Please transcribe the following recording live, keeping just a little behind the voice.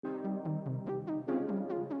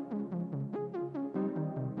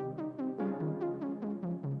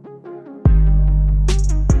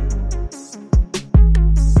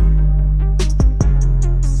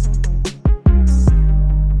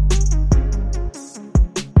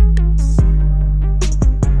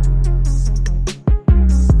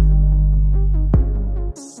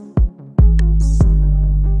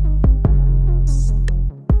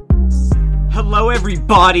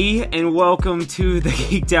everybody, and welcome to the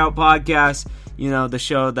Geeked Out podcast. You know, the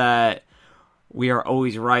show that we are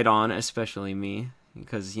always right on, especially me,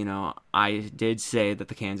 because, you know, I did say that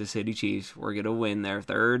the Kansas City Chiefs were going to win their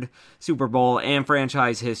third Super Bowl in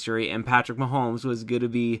franchise history, and Patrick Mahomes was going to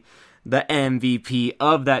be the MVP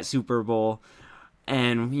of that Super Bowl.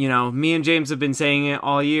 And, you know, me and James have been saying it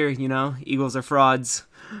all year, you know, Eagles are frauds.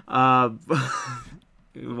 Why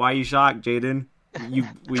are you shocked, Jaden? We've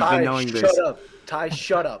been knowing this. Shut up. Ty,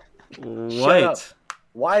 shut up. What? Shut up.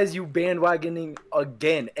 Why is you bandwagoning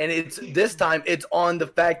again? And this time it's on the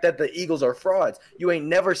fact that the Eagles are frauds. You ain't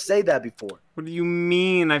never say that before. What do you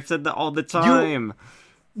mean? I've said that all the time.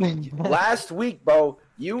 Last week, bro,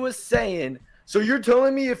 you was saying, so you're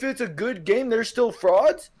telling me if it's a good game, they're still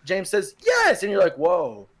frauds? James says, yes. And you're like,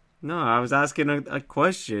 whoa. No, I was asking a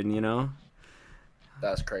question, you know?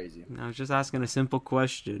 That's crazy. I was just asking a simple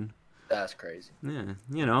question. That's crazy. Yeah,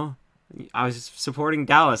 you know, I was supporting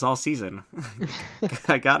Dallas all season.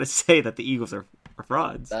 I gotta say that the Eagles are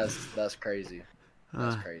frauds. That's crazy.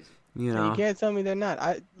 That's crazy. You know, you can't tell me they're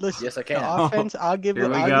not. Listen. Yes, I can. The offense, I'll give Here it.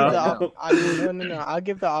 we go. I'll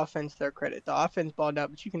give the offense their credit. The offense balled out,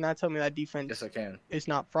 but you cannot tell me that defense. Yes, I can. Is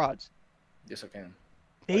not frauds. Yes, I can.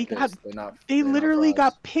 They literally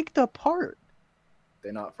got picked apart.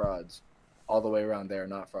 They're not frauds. All the way around, they are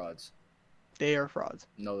not frauds. They are frauds.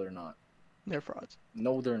 No, they're not. They're frauds.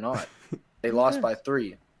 No, they're not. They lost by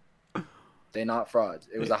 3. They're not frauds.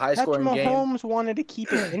 It was a high-scoring game. Mahomes wanted to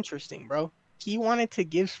keep it interesting, bro. He wanted to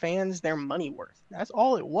give fans their money worth. That's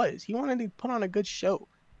all it was. He wanted to put on a good show.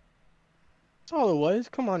 That's all it was.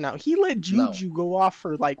 Come on now. He let Juju go off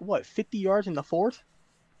for, 50 yards in the fourth?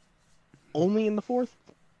 Only in the fourth?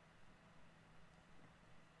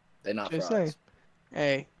 They're not Just frauds. saying.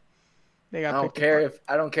 Hey. They got I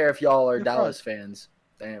don't care if y'all are Dallas fans.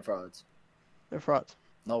 They ain't frauds. They're frauds.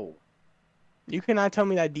 No. You cannot tell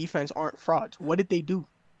me that defense aren't frauds. What did they do?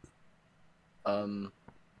 0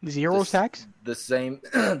 sacks? The same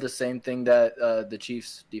thing that the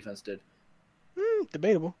Chiefs defense did.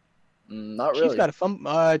 Debatable. Not really.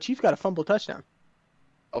 Chiefs got a fumble touchdown.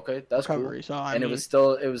 Okay, that's recovery. Cool. So it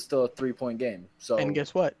was still a 3-point game. So and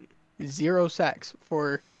guess what? 0 sacks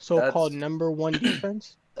for so-called number one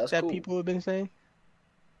defense that cool. People have been saying.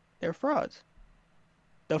 They're frauds.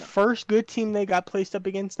 The first good team they got placed up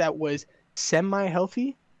against that was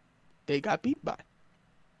semi-healthy, they got beat by.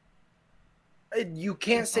 You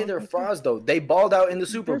can't say they're frauds, though. They balled out in the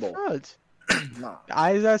Super Bowl. They're frauds. Nah.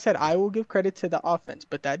 As I said, I will give credit to the offense,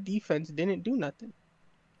 but that defense didn't do nothing.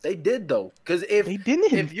 They did, though, because if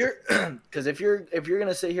you're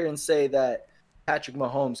gonna sit here and say that Patrick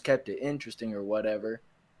Mahomes kept it interesting or whatever,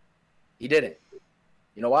 he didn't.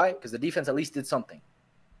 You know why? Because the defense at least did something.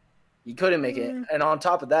 He couldn't make it. And on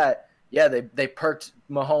top of that, yeah, they perked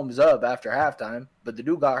Mahomes up after halftime, but the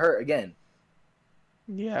dude got hurt again.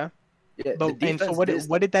 Yeah. Yeah. But and so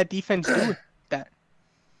what did that defense do with that?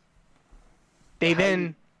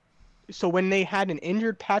 So when they had an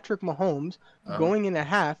injured Patrick Mahomes going in a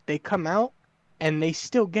half, they come out and they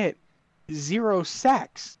still get 0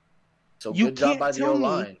 sacks. So good job by the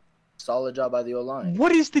O-line. Solid job by the O-line.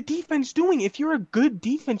 What is the defense doing? If you're a good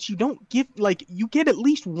defense, you don't give you get at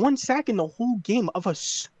least 1 sack in the whole game of a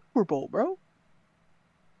Super Bowl, bro.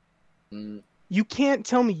 You can't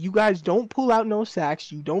tell me you guys don't pull out no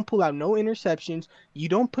sacks, you don't pull out no interceptions, you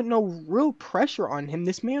don't put no real pressure on him.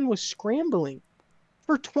 This man was scrambling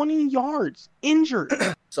for 20 yards, injured.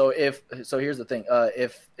 So here's the thing.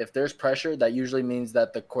 If there's pressure, that usually means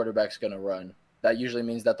that the quarterback's gonna run. That usually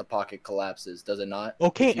means that the pocket collapses, does it not?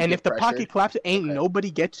 Okay, and if the pocket collapses, nobody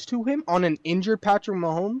gets to him on an injured Patrick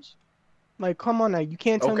Mahomes? Like, come on now. You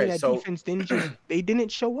can't tell me that defense they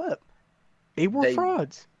didn't show up. They were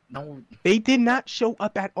frauds. No. They did not show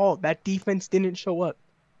up at all. That defense didn't show up.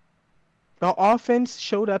 The offense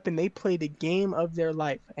showed up and they played a game of their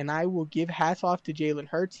life. And I will give hats off to Jalen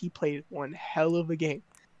Hurts. He played one hell of a game.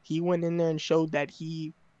 He went in there and showed that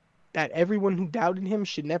everyone who doubted him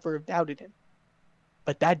should never have doubted him.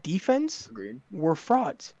 But that defense were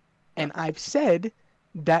frauds. And I've said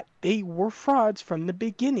that they were frauds from the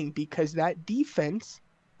beginning because that defense,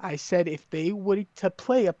 I said if they were to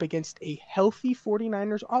play up against a healthy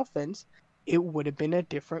 49ers offense, it would have been a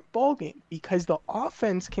different ballgame because the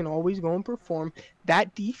offense can always go and perform.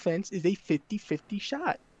 That defense is a 50-50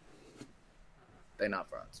 shot. They're not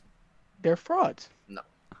frauds. They're frauds. No.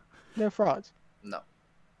 They're frauds. No.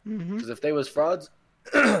 Because if they was frauds,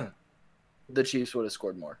 the Chiefs would have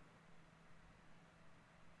scored more.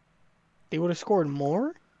 They would have scored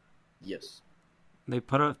more? Yes. They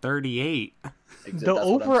put up 38. The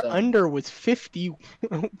over-under was 51.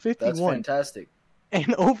 That's fantastic.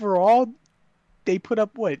 And overall, they put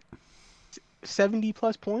up what, 70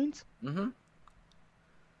 plus points? Mm-hmm.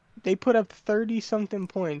 They put up 30 something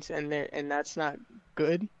points, and that's not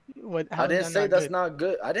good. I didn't say that's not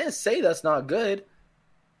good. I didn't say that's not good.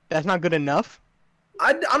 That's not good enough.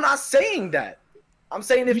 I'm not saying that. I'm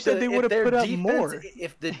saying if they would have put up more.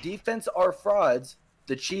 If the defense are frauds,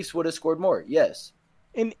 the Chiefs would have scored more. Yes.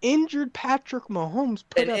 An injured Patrick Mahomes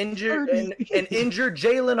put up 30. An injured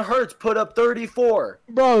Jalen Hurts put up 34.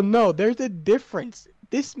 Bro, no, there's a difference.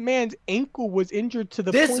 This man's ankle was injured to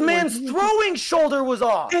the point This man's throwing shoulder was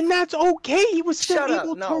off. And that's okay. He was still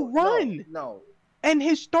able to run. No. And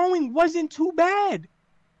his throwing wasn't too bad.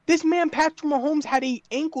 This man, Patrick Mahomes, had an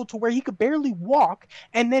ankle to where he could barely walk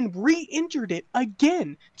and then re-injured it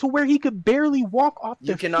again to where he could barely walk off the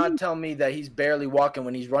field. You cannot tell me that he's barely walking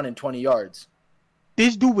when he's running 20 yards.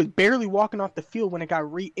 This dude was barely walking off the field when it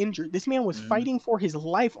got re-injured. This man was fighting for his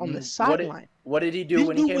life on the sideline. What did he do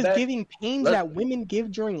when he came back? This dude was giving pains that women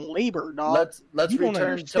give during labor, dog. Let's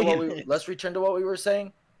return to what we were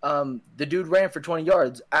saying. The dude ran for 20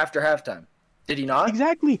 yards after halftime. Did he not?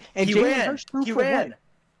 Exactly. And Jalen Hurts threw for what?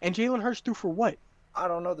 And Jalen Hurts threw for what? I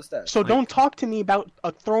don't know the stats. So don't talk to me about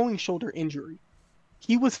a throwing shoulder injury.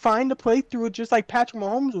 He was fine to play through it just like Patrick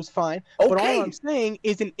Mahomes was fine. Okay. But all I'm saying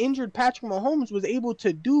is an injured Patrick Mahomes was able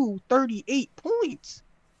to do 38 points.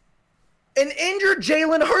 An injured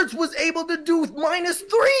Jalen Hurts was able to do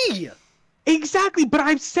 -3. Exactly, but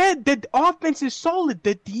I've said that the offense is solid.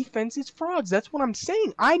 The defense is frauds. That's what I'm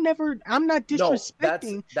saying. I'm not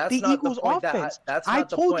disrespecting the Eagles' offense. I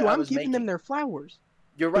told you I'm giving them their flowers.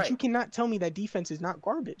 You're right. But you cannot tell me that defense is not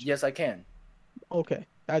garbage. Yes, I can. Okay,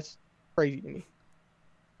 that's crazy to me.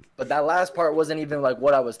 But that last part wasn't even like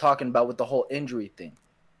what I was talking about with the whole injury thing.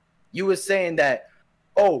 You were saying that,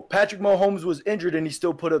 Patrick Mahomes was injured and he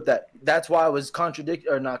still put up that. That's why I was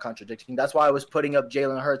not contradicting. That's why I was putting up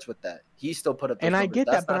Jalen Hurts with that. He still put up. And I get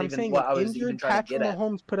that, but I'm saying injured Patrick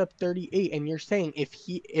Mahomes put up 38, and you're saying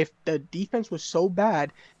if the defense was so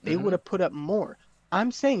bad, they would have put up more. I'm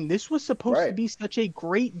saying this was supposed to be such a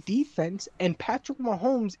great defense, and Patrick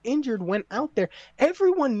Mahomes injured went out there.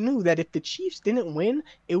 Everyone knew that if the Chiefs didn't win,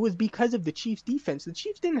 it was because of the Chiefs defense. The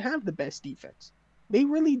Chiefs didn't have the best defense. They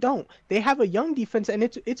really don't. They have a young defense, and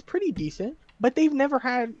it's pretty decent, but they've never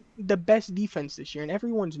had the best defense this year, and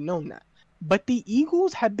everyone's known that. But the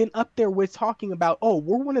Eagles have been up there with talking about,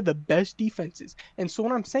 we're one of the best defenses. And so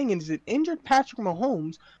what I'm saying is that injured Patrick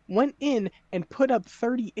Mahomes went in and put up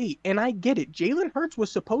 38. And I get it. Jalen Hurts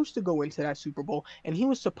was supposed to go into that Super Bowl, and he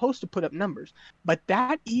was supposed to put up numbers. But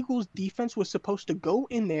that Eagles defense was supposed to go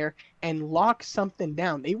in there and lock something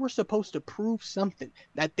down. They were supposed to prove something,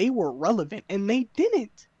 that they were relevant, and they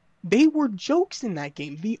didn't. They were jokes in that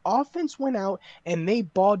game. The offense went out and they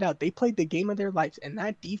balled out. They played the game of their lives, and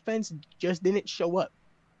that defense just didn't show up.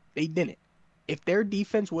 They didn't. If their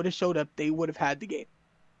defense would have showed up, they would have had the game.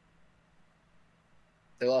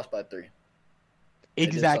 They lost by 3.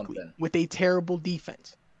 Exactly. With a terrible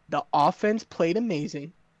defense. The offense played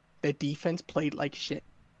amazing. The defense played like shit.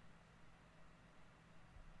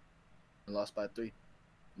 They lost by 3.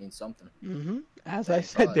 Means something. Mm-hmm. As I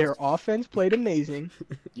said, their offense played amazing.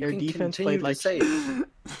 Their defense played like shit.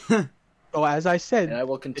 So as I said, and I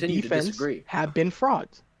will continue the to disagree. Have been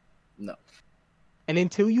frauds. No. And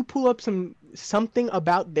until you pull up something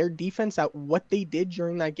about their defense, at what they did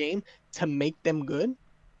during that game to make them good,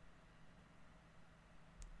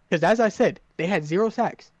 because as I said, they had 0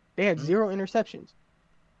 sacks. They had 0 interceptions.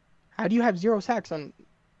 How do you have 0 sacks on?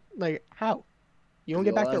 Like how? You don't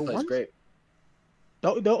get back there once. Great.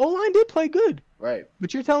 The O-line did play good. Right.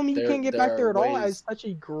 But you're telling me you can't get back there at all as such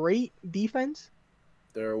a great defense?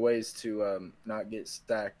 There are ways to not get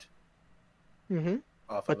stacked. Mm-hmm.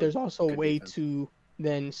 But there's also a way to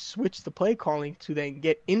then switch the play calling to then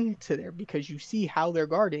get into there because you see how they're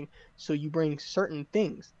guarding, so you bring certain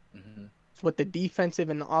things. Mm-hmm. It's what the defensive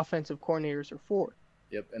and the offensive coordinators are for.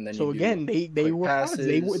 Yep. And then so again, they were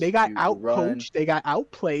passes, they got out-coached, they got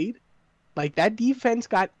outplayed. Like that defense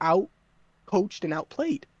got out-coached and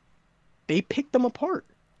outplayed. They picked them apart.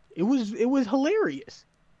 It was hilarious.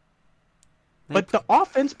 But the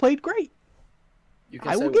offense played great.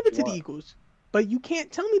 I will give it to the Eagles. But you can't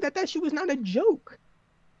tell me that shit was not a joke.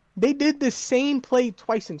 They did the same play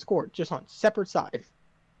twice and scored, just on separate sides.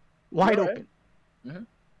 Wide open. Mm-hmm.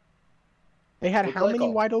 They had how many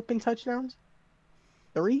wide open touchdowns?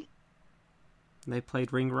 3? They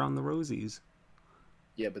played Ring Around the Rosies.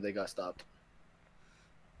 Yeah, but they got stopped.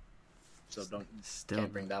 So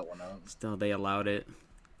can't bring that one up. Still, they allowed it.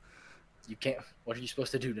 You can't. What are you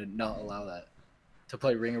supposed to do to not allow that? To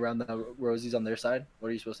play Ring Around the Rosies on their side? What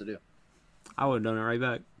are you supposed to do? I would have done it right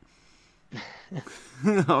back.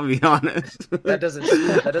 I'll be honest. That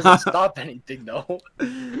doesn't stop anything though.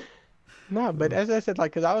 No, but as I said,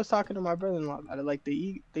 like, because I was talking to my brother-in-law about it, like,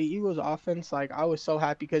 the Eagles offense, like, I was so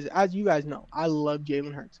happy because, as you guys know, I love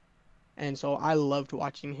Jalen Hurts. And so I loved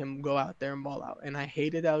watching him go out there and ball out. And I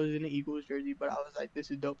hated that I was in the Eagles jersey, but I was like, this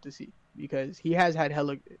is dope to see because he has had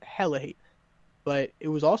hella hate. But it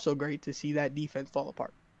was also great to see that defense fall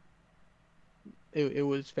apart. It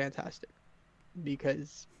was fantastic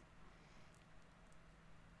because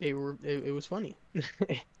it was funny.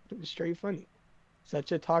 It was straight funny.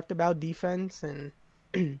 Such a talked about defense and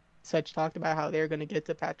such talked about how they're going to get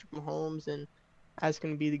to Patrick Mahomes and that's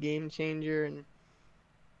going to be the game changer, and it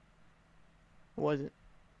wasn't.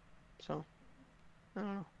 So, I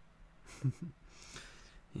don't know.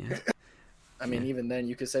 Yeah. I mean, even then,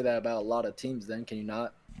 you could say that about a lot of teams then, can you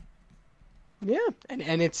not? Yeah,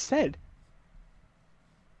 and it's said.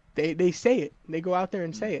 They say it. They go out there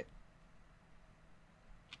and say it.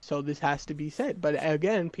 So this has to be said. But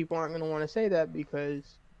again, people aren't going to want to say that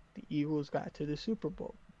because the Eagles got to the Super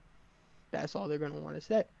Bowl. That's all they're going to want to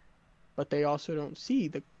say. But they also don't see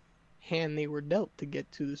the hand they were dealt to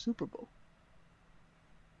get to the Super Bowl.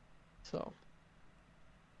 So.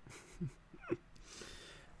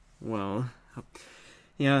 Well,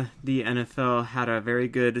 yeah, the NFL had a very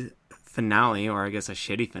good finale, or I guess a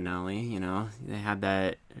shitty finale, you know. They had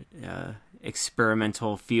that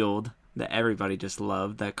experimental field that everybody just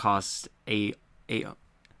loved that cost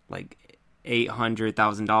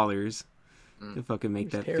 $800,000 to fucking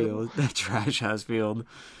make that terrible field, that trash ass field.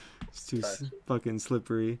 It's too fucking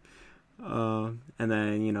slippery. And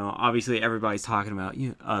then, you know, obviously everybody's talking about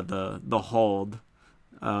the hold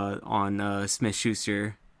on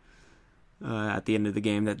Smith-Schuster at the end of the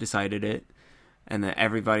game that decided it, and then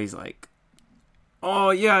everybody's like,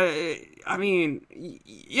 oh yeah, I mean,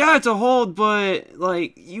 yeah, it's a hold, but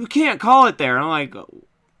like you can't call it there. And I'm like,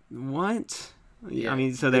 what? Yeah. I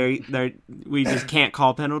mean, so we just can't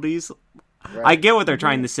call penalties. Right. I get what they're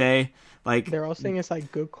trying to say. Like they're all saying it's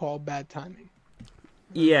like good call, bad timing.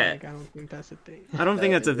 Yeah, like, I don't think that's a thing. I don't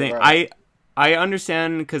think that's a thing. Right. I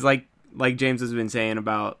understand because like James has been saying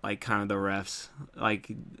about like kind of the refs,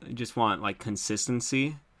 like just want like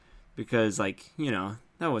consistency, because like, you know,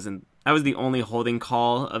 that was the only holding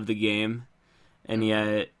call of the game, and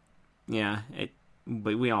yet, yeah,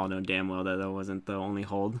 but we all know damn well that wasn't the only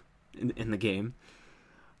hold in the game.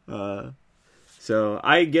 So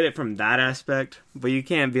I get it from that aspect, but you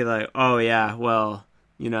can't be like, oh yeah, well,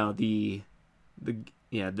 you know, the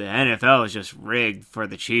NFL is just rigged for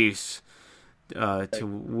the Chiefs to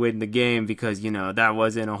win the game because, you know, that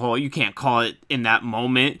wasn't a hole. You can't call it in that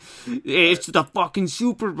moment. It's the fucking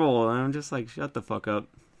Super Bowl. And I'm just like, shut the fuck up.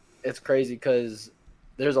 It's crazy because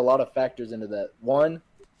there's a lot of factors into that. One,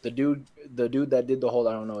 the dude that did the hold,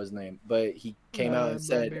 I don't know his name, but he came out and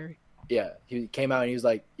said, he came out and he was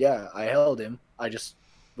like, yeah, I held him. I just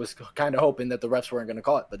was kind of hoping that the refs weren't going to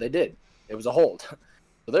call it, but they did. It was a hold.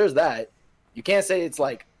 So there's that. You can't say it's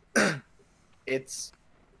like it's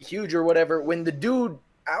huge or whatever when the dude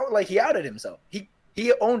he outed himself. He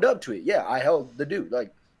owned up to it. Yeah, I held the dude.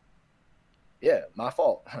 Like, yeah, my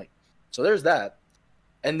fault. Like, so there's that.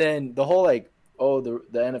 And then the whole like, oh, the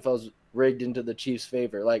NFL's rigged into the Chiefs'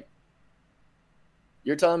 favor. Like,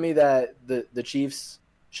 you're telling me that the Chiefs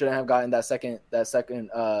shouldn't have gotten that second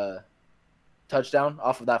touchdown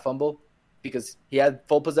off of that fumble because he had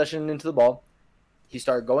full possession into the ball. He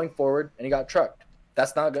started going forward and he got trucked.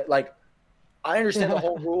 That's not good. Like, I understand the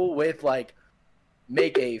whole rule with like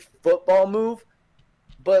make a football move,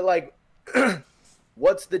 but like,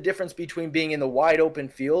 what's the difference between being in the wide open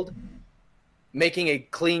field, making a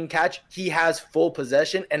clean catch? He has full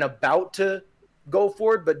possession and about to go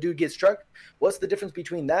forward, but dude gets trucked. What's the difference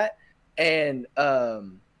between that and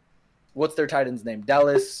what's their tight end's name?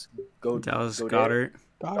 Dallas Goedert.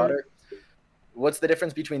 What's the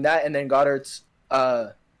difference between that and then Goddard's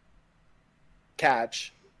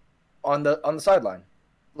catch on the sideline?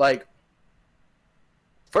 Like,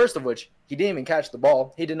 first of which, he didn't even catch the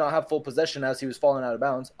ball. He did not have full possession as he was falling out of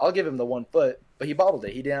bounds. I'll give him the 1 foot, but he bobbled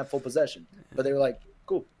it. He didn't have full possession. But they were like,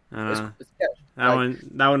 cool. It's a catch.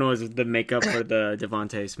 That one was the makeup for the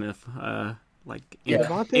Devontae Smith.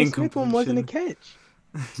 Devontae Smith one wasn't a catch.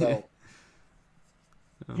 So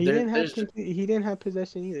he didn't have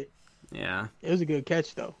possession either. Yeah, it was a good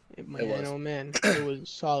catch though. Man, it was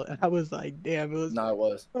solid. I was like, damn, it was. No, it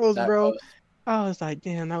was. Bro. I was like,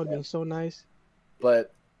 damn, that would have been so nice.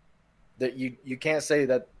 But that you can't say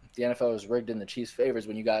that the NFL is rigged in the Chiefs' favors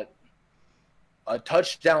when you got a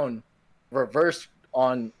touchdown reversed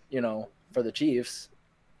on, you know, for the Chiefs,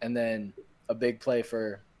 and then a big play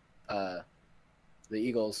for the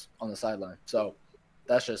Eagles on the sideline. So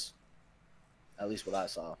that's just at least what I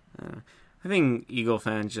saw. I think Eagle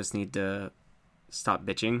fans just need to stop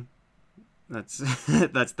bitching. That's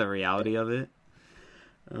that's the reality of it.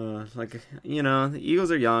 The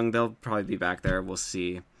Eagles are young. They'll probably be back there. We'll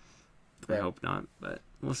see. I hope not, but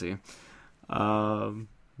we'll see.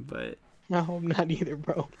 But I hope not either,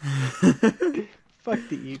 bro. Fuck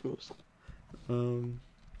the Eagles. What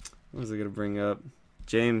was I gonna bring up?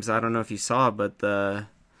 James, I don't know if you saw, but the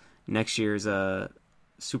next year's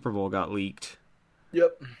Super Bowl got leaked.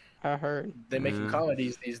 Yep. I heard. They're making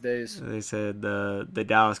comedies these days. They said the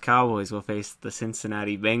Dallas Cowboys will face the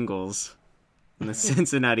Cincinnati Bengals. And the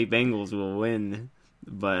Cincinnati Bengals will win.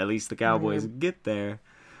 But at least the Cowboys get there.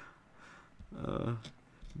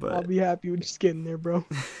 But I'll be happy with just getting there, bro.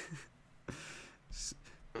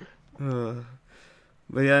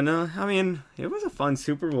 But yeah, no, I mean, it was a fun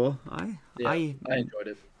Super Bowl. I enjoyed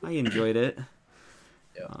it. I enjoyed it.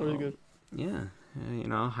 Yeah, really good. Yeah,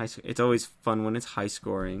 it's always fun when it's high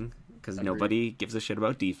scoring because nobody gives a shit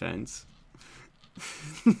about defense.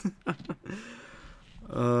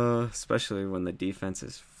 Especially when the defense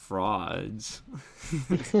is frauds.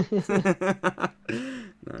 No,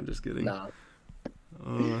 I'm just kidding. Nah.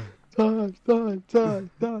 Time.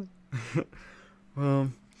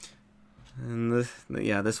 Well, and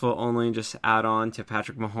this will only just add on to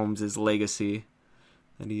Patrick Mahomes' legacy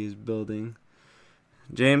that he is building.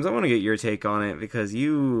 James, I want to get your take on it because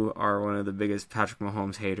you are one of the biggest Patrick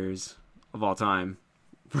Mahomes haters of all time.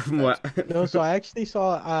 No, so I actually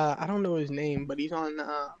saw, I don't know his name, but he's on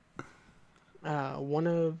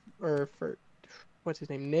what's his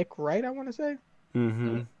name? Nick Wright, I want to say.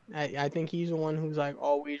 Mm-hmm. I think he's the one who's like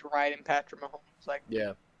always riding Patrick Mahomes. Like,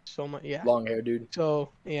 yeah. So much, yeah. Long hair, dude. So,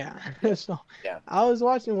 yeah. So, yeah. I was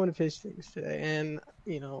watching one of his things today, and,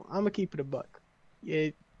 I'm going to keep it a buck.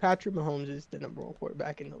 Patrick Mahomes is the number one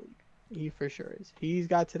quarterback in the league. He for sure is. He's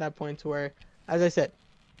got to that point to where, as I said,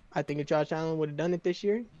 I think if Josh Allen would have done it this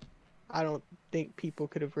year, I don't think people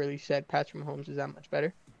could have really said Patrick Mahomes is that much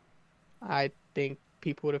better. I think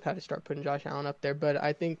people would have had to start putting Josh Allen up there. But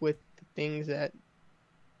I think with the things that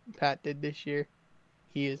Pat did this year,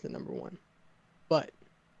 he is the number one. But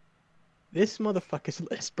this motherfucker's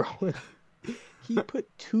list, bro. He put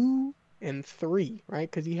 2 and 3,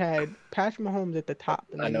 right? Because he had Patrick Mahomes at the top.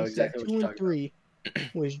 And I know exactly what 2 you're and 3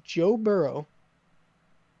 was Joe Burrow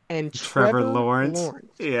and Trevor Lawrence.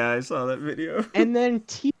 Yeah, I saw that video. And then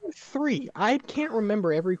tier 3, I can't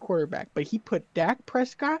remember every quarterback, but he put Dak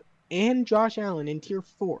Prescott and Josh Allen in tier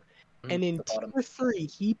 4. And in tier 3,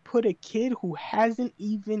 he put a kid who hasn't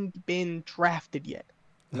even been drafted yet.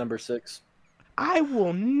 Number 6. I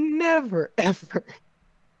will never, ever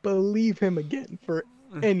believe him again for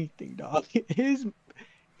anything, dog. His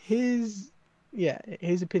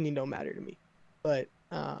opinion don't matter to me. But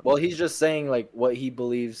well, he's just saying like what he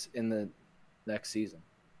believes in the next season.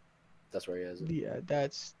 That's where he has it. Yeah,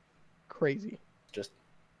 that's crazy. Just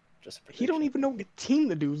a he don't even know what team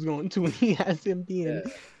the dude's going to, and he has him being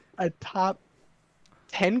a top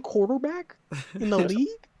 10 quarterback in the league.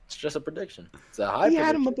 It's just a prediction. It's a high. He prediction.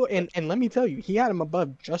 had him above, and let me tell you, he had him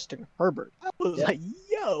above Justin Herbert. I was like,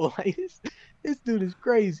 yo, like this dude is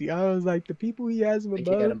crazy. I was like, the people he has him I think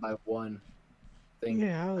above. he had him by 1. I think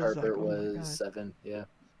I was Herbert like, was 7. Yeah.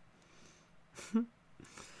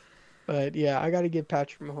 But yeah, I got to give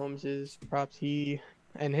Patrick Mahomes his props. Him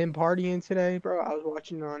partying today, bro. I was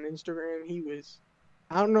watching it on Instagram.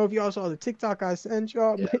 I don't know if y'all saw the TikTok I sent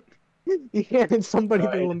y'all, but he handed somebody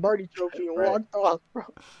the Lombardi trophy and walked off, bro.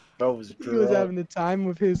 He was having the time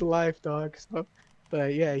of his life, dog. So,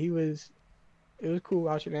 but yeah, it was cool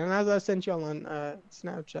watching it. And as I sent y'all on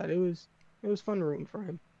Snapchat, it was fun rooting for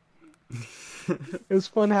him. It was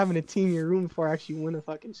fun having a team you're rooting for actually win a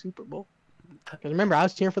fucking Super Bowl. Because remember, I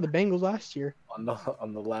was cheering for the Bengals last year. On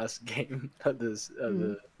the last game of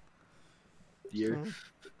the year.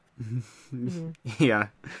 Yeah.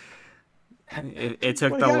 It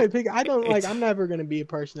took I'm never gonna be a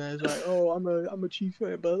person that's like, oh, I'm a Chiefs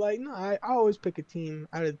fan, but like, no, I always pick a team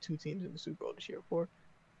out of the 2 teams in the Super Bowl to cheer for.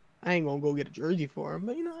 I ain't gonna go get a jersey for them,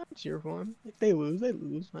 but I cheer for them. If they lose, they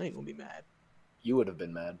lose. I ain't gonna be mad. You would have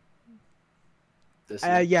been mad.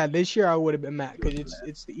 This year I would have been mad because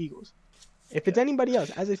it's the Eagles. If it's anybody else,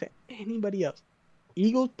 as I say, anybody else,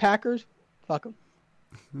 Eagles, Packers, fuck them.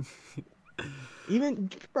 Even,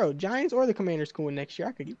 bro, Giants or the Commanders can win next year.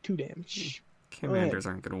 I could give 2 damn. Commanders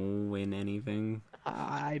aren't gonna win anything.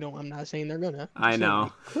 I'm not saying they're gonna. I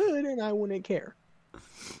know. They could, and I wouldn't care.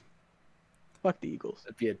 Fuck the Eagles.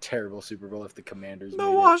 It'd be a terrible Super Bowl if the Commanders.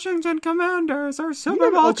 The Washington Commanders are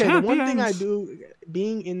Super Bowl champions. The one thing I do,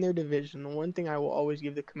 being in their division, the one thing I will always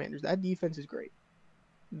give the Commanders, that defense is great.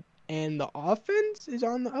 and the offense is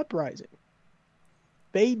on the uprising.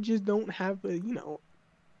 They just don't have a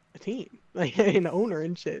team, like an owner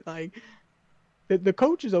and shit. Like the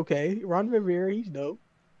coach is okay, Ron Rivera, he's dope,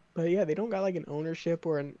 but yeah, they don't got like an ownership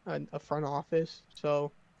or a front office.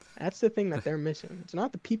 So that's the thing that they're missing. It's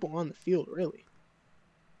not the people on the field, really.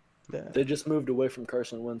 They just moved away from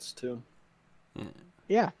Carson Wentz too.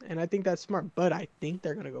 Yeah, and I think that's smart, but I think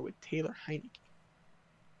they're gonna go with Taylor Heineke.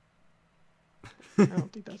 I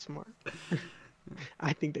don't think that's smart.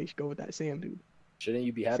 I think they should go with that Sam dude. Shouldn't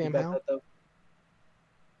you be happy Sam about Howell? that though?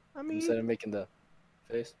 I mean, Instead of making the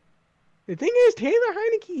face. the thing is, Taylor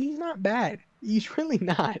Heineke, he's not bad. He's really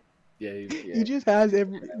not. Yeah. He just has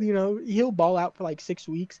he'll ball out for like 6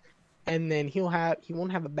 weeks, and then he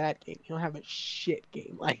won't have a bad game. He'll have a shit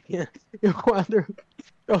game. Like he'll throw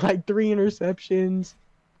like 3 interceptions,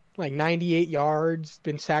 like 98 yards,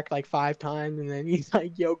 been sacked like 5 times, and then he's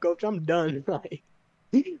like, "Yo, coach, I'm done." Like,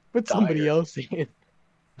 put somebody else in.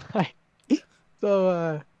 Like,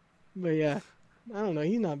 so, but yeah, I don't know.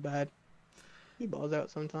 He's not bad. He balls out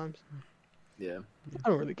sometimes. Yeah. I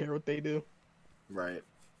don't really care what they do. Right.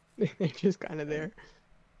 They're just kind of there.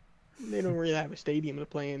 They don't really have a stadium to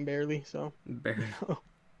play in, barely. So. Barely.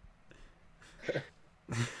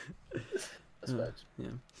 That's facts. Yeah.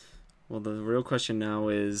 Well, the real question now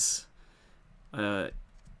is where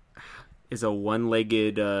does a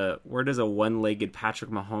one-legged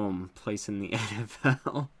Patrick Mahomes place in the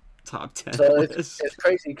NFL top 10 So list? it's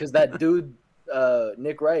crazy because that dude,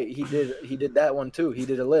 Nick Wright, he did that one too. He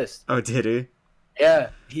did a list. Oh, did he? Yeah.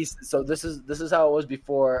 This is how it was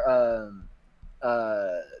before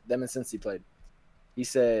them and Cincy played. He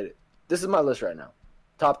said, "This is my list right now.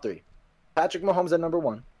 Top 3. Patrick Mahomes at number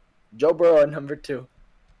 1, Joe Burrow at number 2,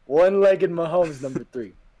 one-legged Mahomes number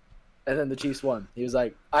 3." And then the Chiefs won. He was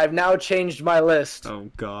like, "I've now changed my list.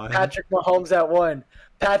 Oh God. Patrick Mahomes at 1,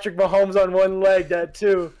 Patrick Mahomes on one leg at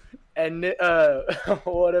 2, and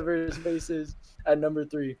whatever his face is at number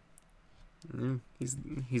 3." Yeah,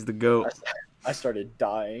 he's the GOAT. I started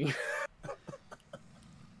dying.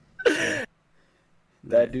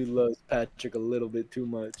 That dude loves Patrick a little bit too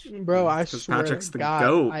much. Bro, I swear Patrick's to the God,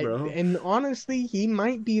 GOAT, bro. And honestly, he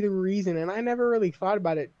might be the reason, and I never really thought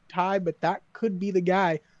about it, Ty, but that could be the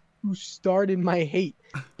guy who started my hate,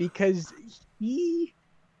 because he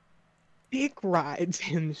dick rides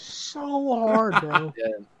him so hard, bro. Yeah.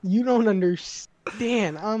 You don't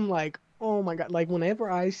understand. I'm like, oh my God. Like,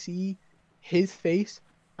 whenever I see his face,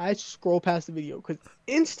 I scroll past the video, because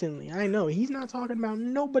instantly I know he's not talking about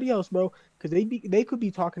nobody else, bro. Because they could be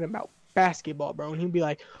talking about basketball, bro, and he'd be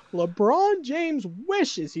like, LeBron James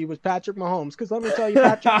wishes he was Patrick Mahomes, because let me tell you,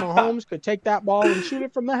 Patrick Mahomes could take that ball and shoot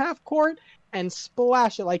it from the half court and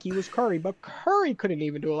splash it like he was Curry, but Curry couldn't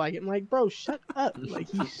even do it like it. I'm like, bro, shut up. Like,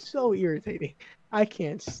 he's so irritating. I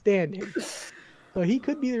can't stand him. So he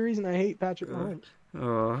could be the reason I hate Patrick Mahomes.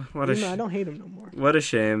 Oh, I don't hate him no more. What a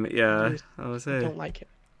shame. Yeah, I would say. Don't like him.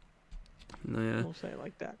 No, yeah. Don't say it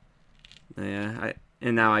like that. No, yeah.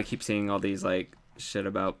 And now I keep seeing all these like shit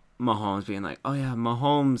about Mahomes being like, oh yeah,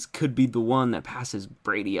 Mahomes could be the one that passes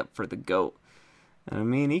Brady up for the GOAT. I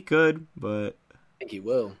mean, he could, but I think he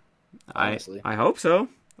will. Honestly, I hope so.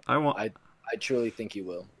 I truly think he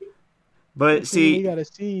will. But see, we gotta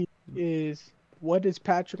see is what does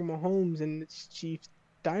Patrick Mahomes and the Chiefs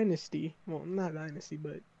dynasty, well, not dynasty,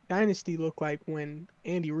 but dynasty look like when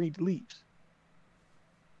Andy Reid leaves?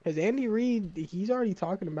 Because Andy Reid, he's already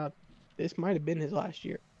talking about this might have been his last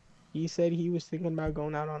year. He said he was thinking about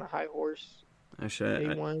going out on a high horse.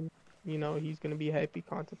 Day one, he's going to be happy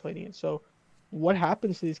contemplating it. So what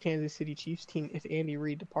happens to this Kansas City Chiefs team if Andy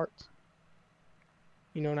Reid departs?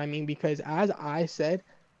 You know what I mean? Because as I said,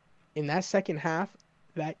 in that second half,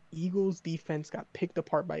 that Eagles defense got picked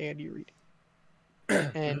apart by Andy Reid.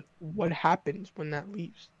 And what happens when that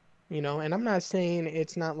leaves? And I'm not saying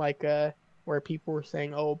it's not like where people were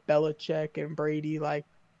saying, oh, Belichick and Brady, like,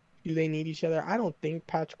 do they need each other? I don't think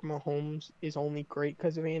Patrick Mahomes is only great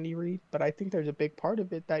because of Andy Reid, but I think there's a big part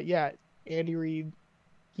of it that, yeah, Andy Reid,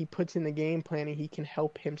 he puts in the game plan and he can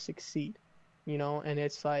help him succeed, and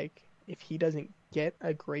it's like, if he doesn't get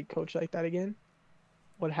a great coach like that again,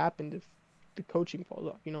 what happened if the coaching falls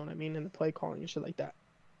off, you know what I mean, and the play calling and shit like that,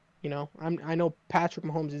 I know Patrick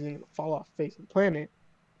Mahomes isn't going to fall off the face of the planet,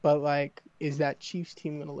 but, like, is that Chiefs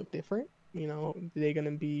team going to look different? Are they going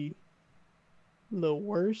to be a little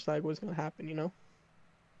worse? Like, what's going to happen,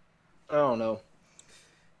 I don't know.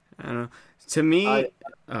 To me...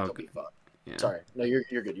 it'll be fun. Yeah. Sorry. No, you're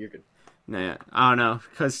good. You're good. No, yeah. I don't know.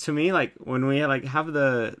 Because to me, like, when we, like, have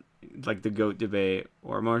the GOAT debate,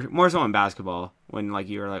 or more so in basketball, when, like,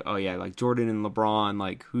 you were like, oh, yeah, like, Jordan and LeBron,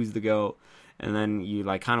 like, who's the GOAT? And then you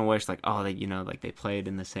like kind of wish like, oh, they, you know, like they played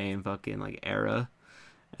in the same fucking like era.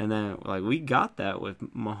 And then like we got that with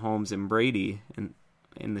Mahomes and Brady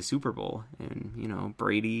in the Super Bowl, and you know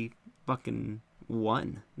Brady fucking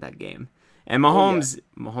won that game, and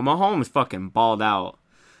Mahomes fucking balled out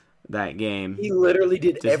that game. He literally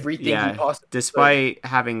did everything he possibly despite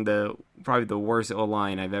having probably the worst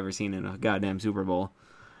O-line I've ever seen in a goddamn Super Bowl.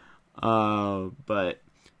 But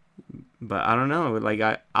I don't know.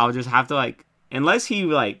 Like I'll just have to like, unless he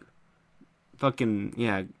like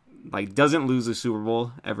fucking like doesn't lose a Super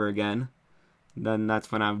Bowl ever again, then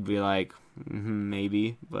that's when I would be like,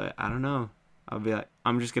 maybe. But I don't know. I'll be like,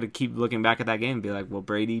 I'm just gonna keep looking back at that game and be like, well,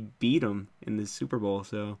 Brady beat him in the Super Bowl,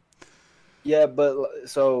 so. Yeah, but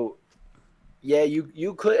so, yeah,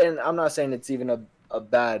 you could, and I'm not saying it's even a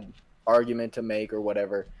bad argument to make or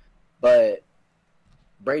whatever, but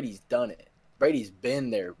Brady's done it. Brady's been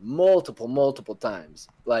there multiple times.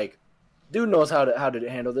 Like, dude knows how to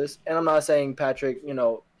handle this. And I'm not saying Patrick, you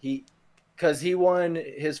know, because he won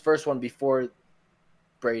his first one before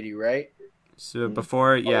Brady, right? So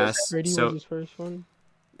before, yes. Brady was his first one?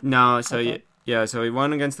 No, so so he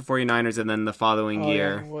won against the 49ers, and then the following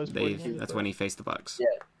year, that's when he faced the Bucs. Yeah.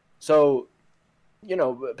 So, you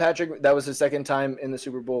know, Patrick, that was his second time in the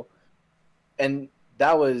Super Bowl. And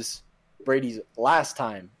that was Brady's last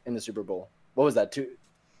time in the Super Bowl. What was that,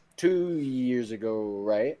 2 years ago,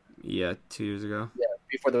 right? Yeah, 2 years ago. Yeah,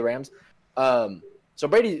 before the Rams. So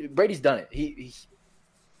Brady's done it. He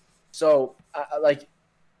so like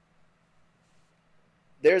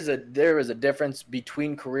there is a difference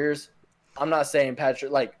between careers. I'm not saying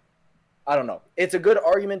Patrick, like, I don't know. It's a good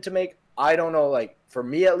argument to make. I don't know, like, for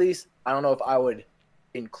me at least, I don't know if I would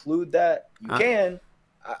include that. You can.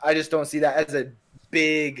 I just don't see that as a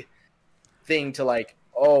big thing to, like,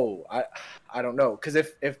 oh, I don't know. Because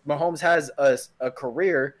if Mahomes has a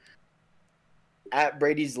career at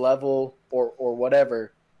Brady's level or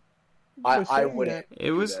whatever, I wouldn't.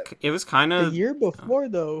 It was kind of the year before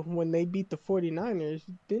though, when they beat the 49ers.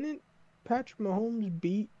 Didn't Patrick Mahomes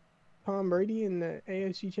beat Tom Brady in the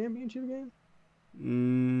AFC Championship game?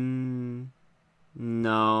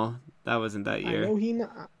 No, that wasn't that year.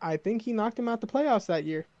 I think he knocked him out the playoffs that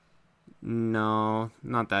year. No,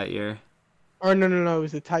 not that year. Or no, it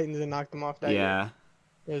was the Titans that knocked them off that year. Yeah.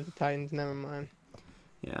 It was the Titans, never mind.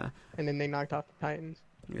 Yeah. And then they knocked off the Titans.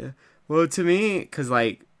 Yeah. Well, to me, because,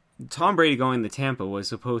 like, Tom Brady going to Tampa was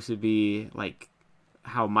supposed to be, like,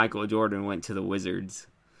 how Michael Jordan went to the Wizards.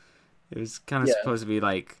 It was kind of supposed to be,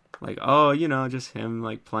 like, oh, you know, just him,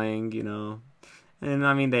 like, playing, you know. And,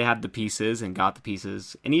 I mean, they had the pieces and got the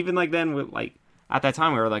pieces. And even, like, then, with, like, at that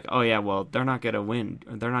time, we were like, oh, yeah, well, they're not going to win.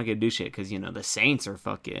 They're not going to do shit because, you know, the Saints are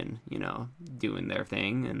fucking, you know, doing their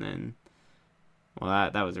thing. And then,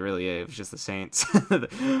 well, that was really it. It was just the Saints.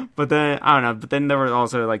 But then, I don't know. But then there were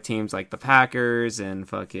also, like, teams like the Packers and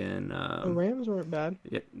fucking... the Rams weren't bad.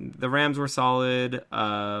 Yeah, the Rams were solid.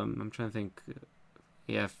 I'm trying to think.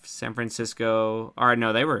 Yeah, San Francisco. Or,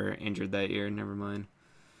 no, they were injured that year. Never mind.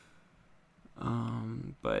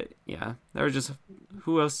 But yeah, there was just,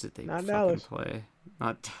 who else did they play?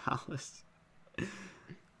 Not Dallas.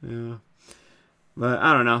 Yeah, but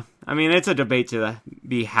I don't know. I mean, it's a debate to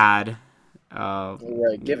be had.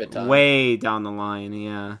 Give it time. Way down the line.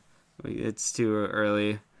 Yeah, it's too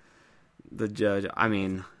early. The judge. I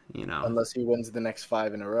mean, you know, unless he wins the next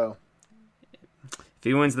 5 in a row. If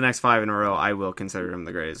he wins the next 5 in a row, I will consider him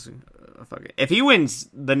the greatest. If he wins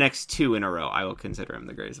the next 2 in a row, I will consider him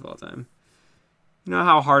the greatest of all time. You know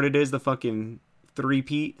how hard it is to fucking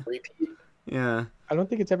three-peat? Yeah. I don't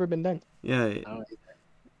think it's ever been done. Yeah.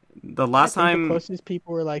 The last time... the closest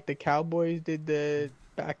people were like the Cowboys did the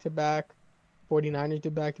back-to-back, 49ers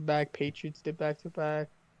did back-to-back, Patriots did back-to-back.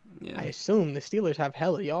 Yeah. I assume the Steelers have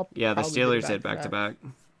hella. Y'all. Yeah, the Steelers did back-to-back.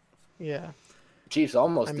 Yeah. Chiefs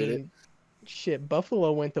almost did it. Shit,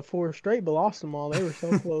 Buffalo went to 4 straight but lost them all. They were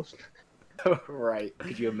so close. Right.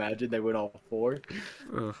 Could you imagine they went all 4?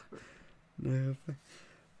 Ugh. Yeah,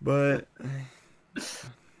 but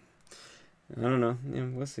I don't know. Yeah,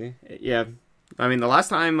 we'll see. Yeah, I mean, the last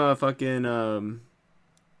time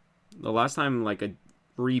like a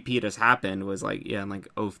repeat has happened was like in like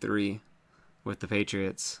 2003 with the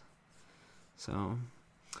Patriots. So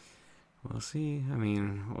we'll see. I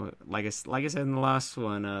mean, like I said in the last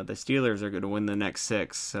one, the Steelers are going to win the next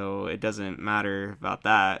 6, so it doesn't matter about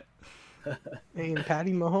that. And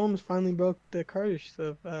Patty Mahomes finally broke the curse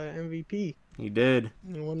of MVP. He did.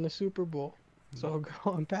 He won the Super Bowl. So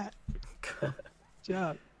go on, Pat. Good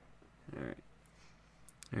job. All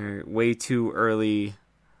right. Way too early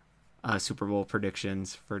Super Bowl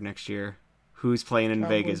predictions for next year. Who's playing in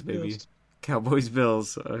Vegas, baby? Bills. Cowboys,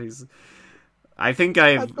 Bills. I think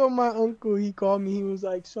I told my uncle, he called me, he was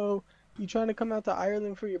like, so you trying to come out to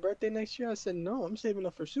Ireland for your birthday next year? I said, no, I'm saving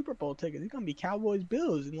up for Super Bowl tickets. It's going to be Cowboys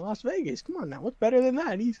Bills in Las Vegas. Come on now, what's better than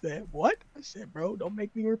that? He said, what? I said, bro, don't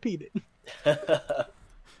make me repeat it.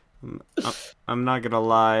 I'm not going to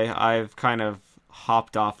lie. I've kind of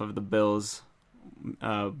hopped off of the Bills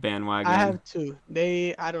bandwagon. I have too.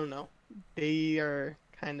 I don't know. They are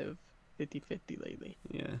kind of 50-50 lately.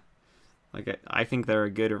 Yeah. Like, I think they're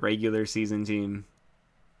a good regular season team.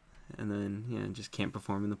 And then, just can't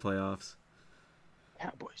perform in the playoffs.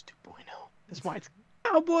 Cowboys 2.0. That's why it's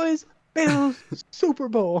Cowboys, Bills, Super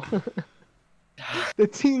Bowl. The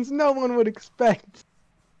teams no one would expect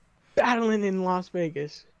battling in Las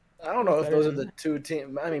Vegas. I don't know if those are the two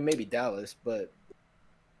teams. I mean, maybe Dallas, but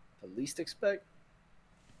the least expect?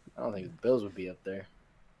 I don't think the Bills would be up there.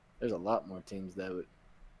 There's a lot more teams that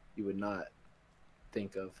you would not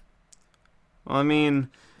think of. Well, I mean,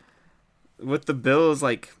 with the Bills,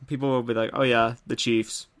 like, people will be like, oh yeah, the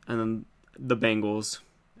Chiefs, and then the Bengals,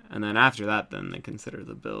 and then after that, then they consider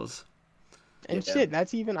the Bills. And shit,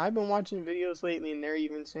 that's even, I've been watching videos lately, and they're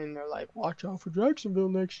even saying, they're like, watch out for Jacksonville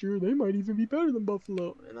next year. They might even be better than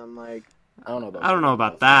Buffalo. And I'm like, I don't know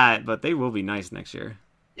about that, but they will be nice next year.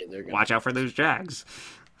 Yeah, they're gonna watch out for those Jags.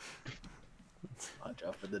 Watch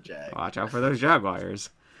out for the Jags. Watch out for those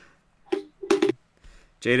Jaguars.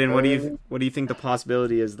 Jaden, what do you think the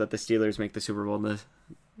possibility is that the Steelers make the Super Bowl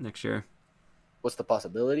next year? What's the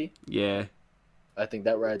possibility? Yeah. I think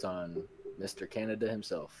that rides on Mr. Canada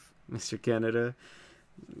himself. Mr. Canada?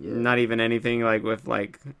 Yeah. Not even anything like with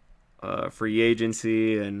free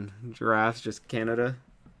agency and drafts, just Canada?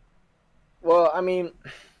 Well, I mean,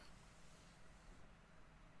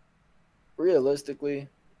 realistically,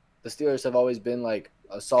 the Steelers have always been like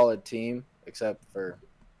a solid team, except for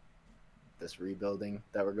this rebuilding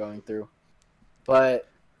that we're going through. But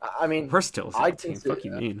I mean, we're still a solid team. Fuck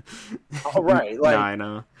you mean? All right, like,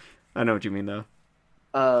 no, I know what you mean though.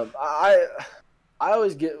 I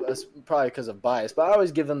always give, probably because of bias, but I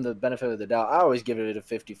always give them the benefit of the doubt. I always give it a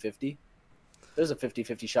 50-50. There's a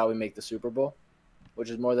 50-50 shot we make the Super Bowl,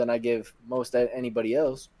 which is more than I give most anybody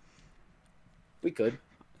else. We could.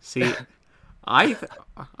 See, I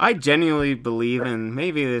genuinely believe, and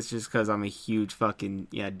maybe it's just because I'm a huge fucking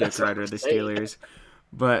dick rider of the Steelers,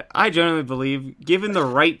 but I genuinely believe, given the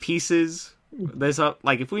right pieces,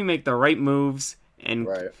 if we make the right moves and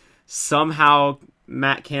somehow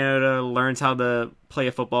Matt Canada learns how to play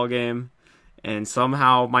a football game, and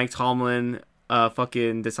somehow Mike Tomlin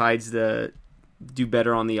fucking decides to do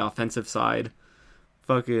better on the offensive side,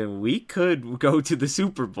 we could go to the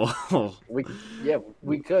Super Bowl. We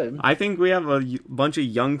could. I think we have a bunch of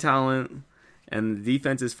young talent, and the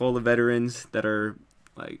defense is full of veterans that are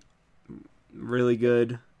like really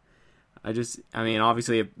good. I mean,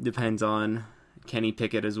 obviously it depends on Kenny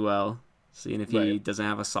Pickett as well, seeing if he doesn't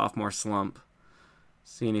have a sophomore slump,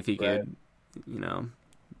 seeing if he could,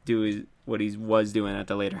 do what he was doing at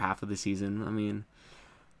the later half of the season. I mean,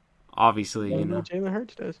 obviously, Jalen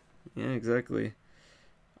Hurts does. Yeah, exactly.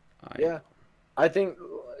 I think,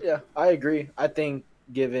 I agree. I think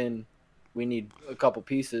given we need a couple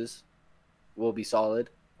pieces, we'll be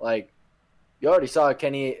solid. Like, you already saw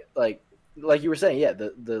Kenny, like you were saying,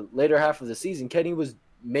 the later half of the season, Kenny was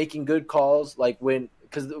making good calls,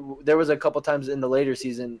 because there was a couple times in the later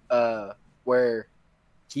season where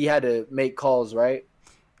he had to make calls, right?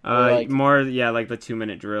 Like the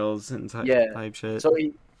 2-minute drills and type shit. So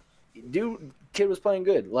kid was playing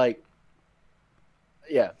good. Like,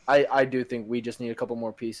 I do think we just need a couple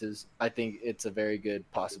more pieces. I think it's a very good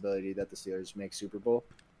possibility that the Steelers make Super Bowl.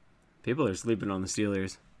 People are sleeping on the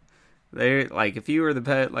Steelers. They're like, if you were the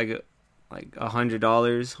bet like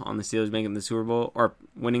 $100 on the Steelers making the Super Bowl or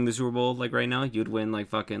winning the Super Bowl right now, you'd win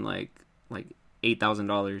fucking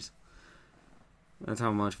 $8,000. That's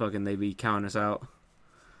how much fucking they be counting us out.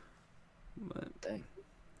 But dang.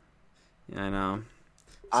 Yeah, I know.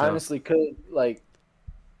 I honestly could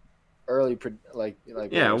early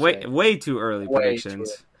way too early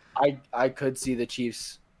predictions. I could see the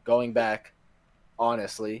Chiefs going back,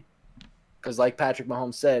 honestly, because like Patrick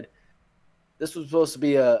Mahomes said, this was supposed to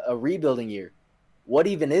be a rebuilding year. What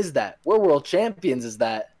even is that? We're world champions, is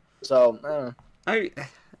that? So I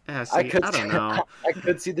don't know. I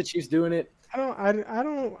could see the Chiefs doing it. I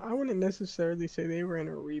wouldn't necessarily say they were in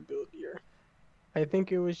a rebuild year. I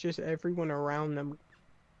think it was just everyone around them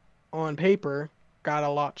on paper got a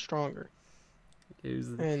lot stronger.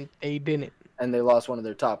 And they didn't. And they lost one of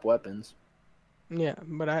their top weapons. Yeah,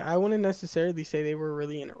 but I wouldn't necessarily say they were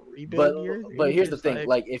really in a rebuild year. But here's the thing: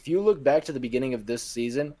 like, if you look back to the beginning of this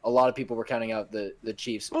season, a lot of people were counting out the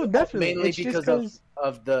Chiefs. Oh, definitely, mainly it's because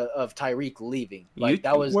of Tyreek leaving. Like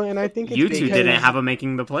that was. Well, and I think you it's two because, didn't have him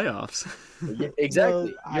making the playoffs. Yeah,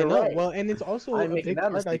 exactly. Well, You're I know. right. Well, and it's also I'm a making big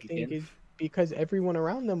that part, I mistake think, again. is because everyone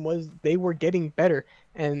around them they were getting better,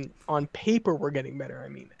 and on paper were getting better. I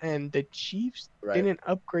mean, and the Chiefs didn't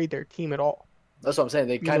upgrade their team at all. That's what I'm saying.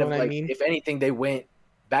 They kind of like, if anything, they went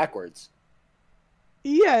backwards.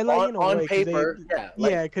 Yeah, like on paper,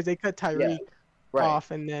 because they cut Tyreek off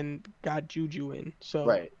and then got Juju in.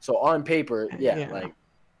 So So on paper, like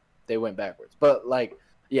they went backwards. But like,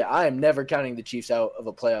 I am never counting the Chiefs out of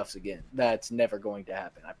a playoffs again. That's never going to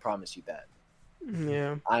happen. I promise you that.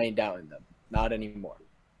 Yeah, I ain't doubting them, not anymore.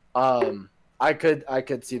 I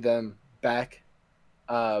could see them back.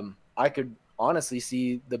 I could honestly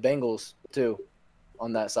see the Bengals too,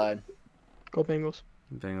 on that side. Go Bengals.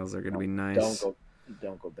 Bengals are gonna be nice.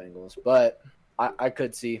 Don't go Bengals. But I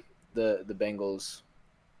could see the Bengals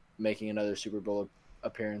making another Super Bowl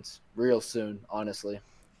appearance real soon. Honestly,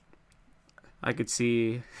 I can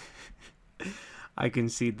see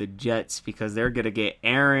the Jets because they're gonna get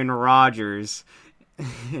Aaron Rodgers.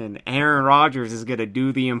 And Aaron Rodgers is going to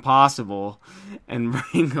do the impossible and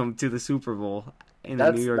bring them to the Super Bowl in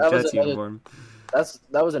the New York Jets uniform.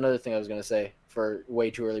 That was another thing I was going to say for way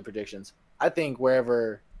too early predictions. I think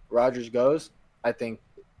wherever Rodgers goes, I think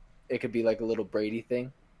it could be like a little Brady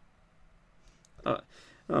thing.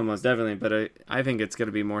 Most definitely, but I think it's going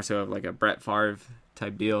to be more so of like a Brett Favre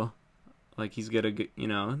type deal. Like he's going to,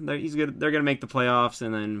 they're going to make the playoffs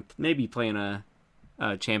and then maybe play in a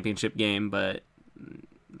championship game, but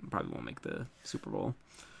probably won't make the Super Bowl.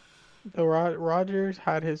 So Rodgers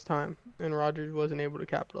had his time, and Rodgers wasn't able to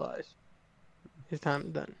capitalize. His time is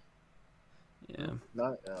done. Yeah.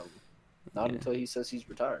 Not until he says he's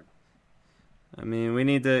retired. I mean, we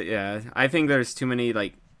need to. Yeah, I think there's too many.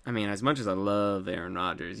 Like, I mean, as much as I love Aaron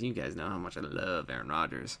Rodgers, you guys know how much I love Aaron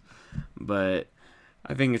Rodgers, but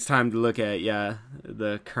I think it's time to look at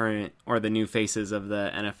the current or the new faces of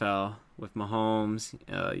the NFL. With Mahomes,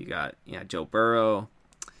 you got Joe Burrow.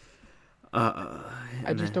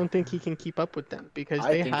 I just don't think he can keep up with them because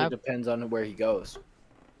I think it depends on where he goes.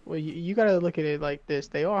 Well, you got to look at it like this: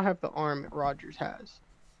 they all have the arm that Rodgers has.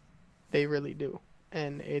 They really do,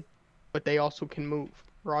 but they also can move.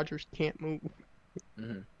 Rodgers can't move.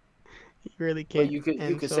 Mm-hmm. He really can't. But you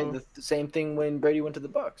could say the same thing when Brady went to the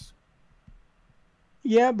Bucs.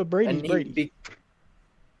 Yeah, but Brady's Brady.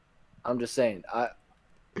 I'm just saying.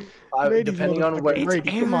 Depending on where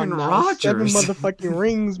Brady, come on now, Rodgers. 7 motherfucking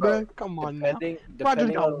rings, bro. Come on now. Rodgers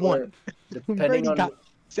got 1. Brady got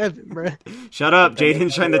 7, bro. Shut up,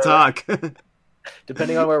 Jaden's trying to talk.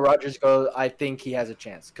 Depending on where Rodgers goes, I think he has a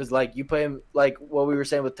chance. Because like you play him, like what we were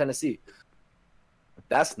saying with Tennessee,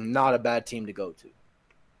 that's not a bad team to go to.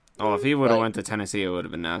 Oh, if he would have went to Tennessee, it would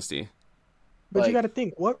have been nasty. But you got to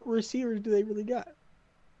think, what receivers do they really got?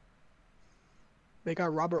 They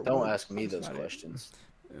got Robert. Don't ask me those questions.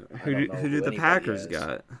 Who do the Packers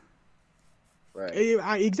got? Right.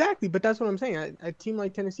 Exactly, but that's what I'm saying. A team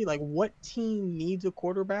like Tennessee, like what team needs a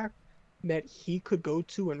quarterback that he could go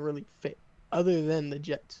to and really fit, other than the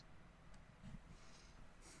Jets?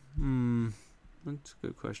 That's a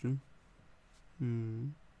good question.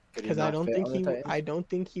 Because I don't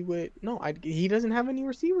think he would. No, he doesn't have any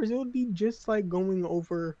receivers. It would be just like going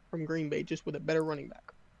over from Green Bay, just with a better running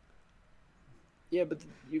back. Yeah, but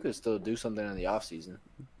you could still do something in the offseason.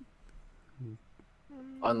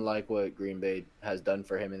 Unlike what Green Bay has done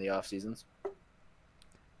for him in the off seasons.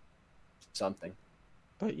 Something.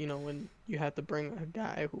 But when you have to bring a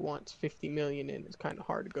guy who wants $50 million in, it's kind of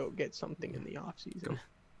hard to go get something in the off season.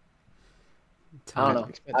 I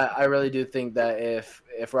don't know. I really do think that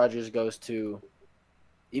if Rodgers goes to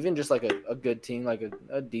even just like a good team, like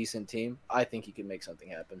a decent team, I think he could make something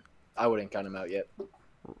happen. I wouldn't count him out yet.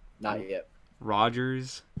 Not yet.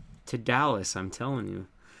 Rodgers to Dallas, I'm telling you.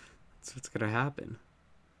 That's what's going to happen.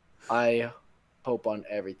 I hope on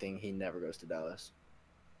everything he never goes to Dallas.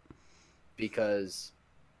 Because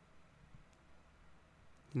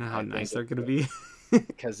you know how nice they're going to be?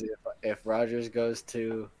 Because if Rodgers goes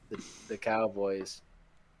to the Cowboys,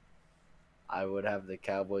 I would have the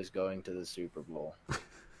Cowboys going to the Super Bowl.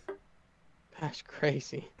 That's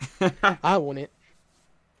crazy. I wouldn't.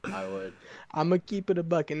 I would. I'm going to keep it a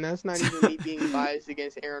buck, and that's not even me being biased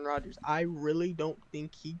against Aaron Rodgers. I really don't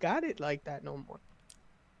think he got it like that no more.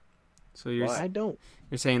 So I don't.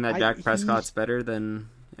 You're saying that Dak Prescott's better than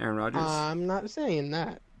Aaron Rodgers? I'm not saying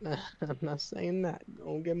that. I'm not saying that.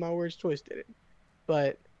 Don't get my words twisted.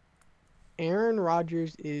 But Aaron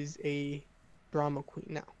Rodgers is a drama queen.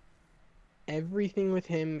 Now, everything with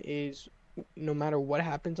him is, no matter what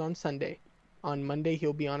happens on Sunday, on Monday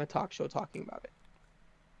he'll be on a talk show talking about it.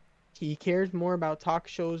 He cares more about talk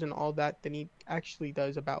shows and all that than he actually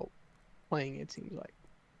does about playing, it seems like.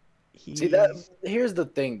 See that? Here's the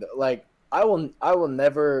thing, though. Like, I will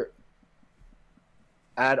never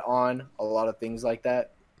add on a lot of things like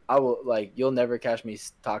that. I will, like, you'll never catch me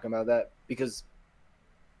talking about that because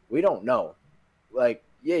we don't know. Like,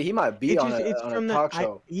 yeah, he might be on a talk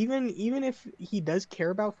show. Even if he does care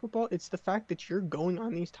about football, it's the fact that you're going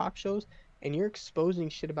on these talk shows and you're exposing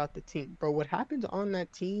shit about the team. Bro, what happens on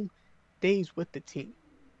that team stays with the team.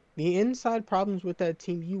 The inside problems with that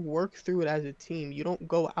team, you work through it as a team. You don't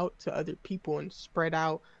go out to other people and spread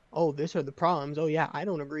out, oh, these are the problems. Oh, yeah, I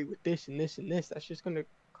don't agree with this and this and this. That's just going to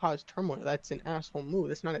cause turmoil. That's an asshole move.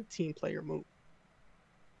 That's not a team player move.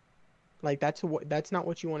 Like, that's not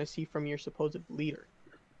what you want to see from your supposed leader.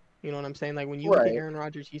 You know what I'm saying? Like, when you look at Aaron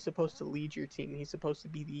Rodgers, he's supposed to lead your team. He's supposed to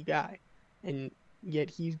be the guy. And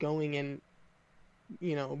yet he's going and,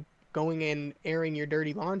 airing your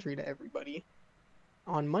dirty laundry to everybody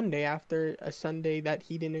on Monday after a Sunday that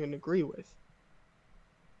he didn't even agree with.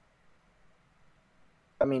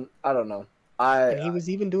 I mean, I don't know. And he was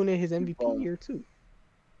even doing it his MVP year too.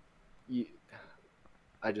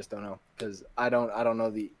 I just don't know because I don't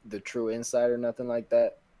know the true inside or nothing like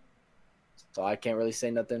that. So I can't really say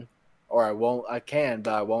nothing, or I won't. I can,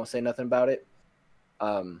 but I won't say nothing about it.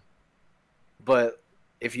 But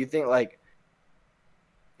if you think like,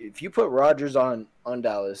 if you put Rodgers on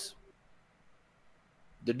Dallas,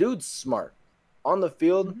 the dude's smart. On the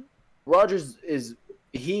field, Rodgers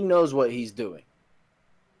he knows what he's doing.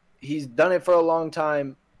 He's done it for a long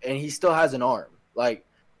time, and he still has an arm. Like,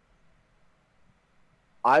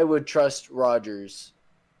 I would trust Rodgers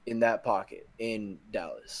in that pocket in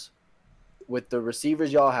Dallas. With the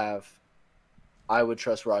receivers y'all have, I would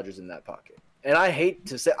trust Rodgers in that pocket. And I hate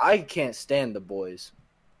to say, I can't stand the boys.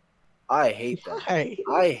 I hate them.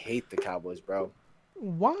 I hate the Cowboys, bro.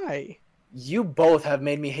 Why? You both have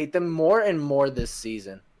made me hate them more and more this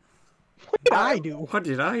season. What did I do? What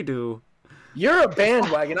did I do? You're a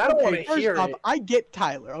bandwagon. I don't want to hear it. I get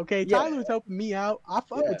Tyler, okay? Yeah. Tyler's helping me out. I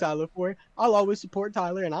fuck with Tyler for it. I'll always support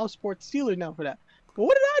Tyler, and I'll support the Steelers now for that. But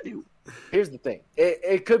what did I do? Here's the thing.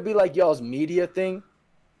 It could be like y'all's media thing.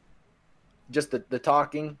 Just the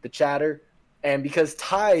talking, the chatter. And because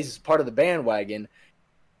Ty's part of the bandwagon,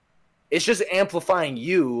 it's just amplifying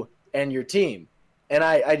you and your team. And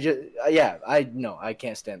I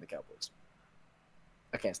can't stand the Cowboys.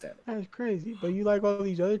 I can't stand it. That's crazy. But you like all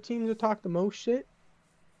these other teams that talk the most shit?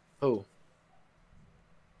 Who?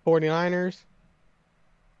 49ers.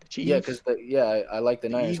 The Chiefs. Yeah, because I like the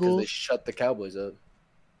Niners because they shut the Cowboys up.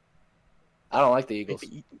 I don't like the Eagles.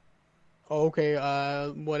 Okay,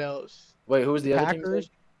 what else? Wait, who was the other Packers?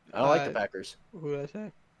 team? I don't like the Packers. Who did I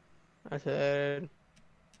say? I said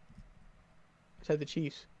the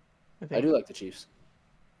Chiefs. I do like the Chiefs.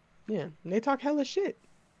 Yeah, and they talk hella shit.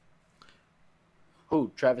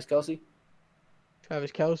 Who? Travis Kelce?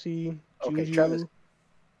 Travis Kelce. Okay, Juju. Travis.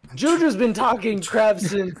 Juju's been talking crap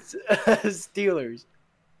since Steelers.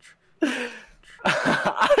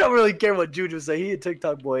 I don't really care what Juju say. He a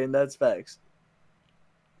TikTok boy, and that's facts.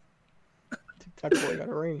 TikTok boy got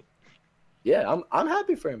a ring. Yeah, I'm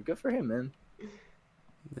happy for him. Good for him, man.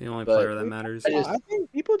 The only player that matters. I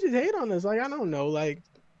think people just hate on us. Like, I don't know. Like,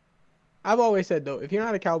 I've always said, though, if you're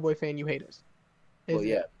not a Cowboy fan, you hate us.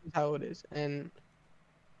 It's how it is. And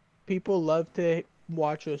people love to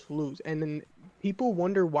watch us lose. And then people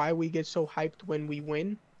wonder why we get so hyped when we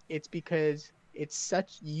win. It's because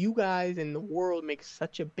you guys in the world make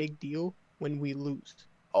such a big deal when we lose.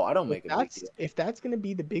 Oh, I don't make a big deal. If that's going to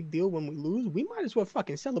be the big deal when we lose, we might as well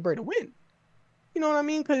fucking celebrate a win. You know what I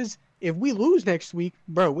mean? Because if we lose next week,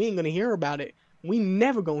 bro, we ain't going to hear about it. We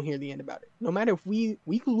never going to hear the end about it. No matter if we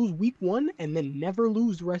could lose week 1 and then never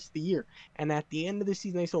lose the rest of the year. And at the end of the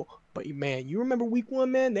season, they say, but man, you remember week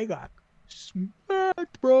 1, man? They got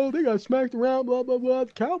smacked, bro. They got smacked around, blah, blah, blah.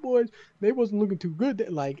 The Cowboys, they wasn't looking too good.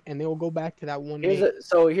 And they'll go back to that one game.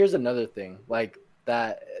 So here's another thing. Like,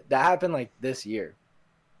 that happened, like, this year.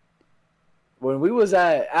 When we was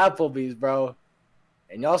at Applebee's, bro,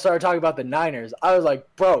 and y'all started talking about the Niners, I was like,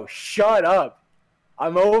 bro, shut up.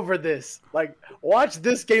 I'm over this. Like, watch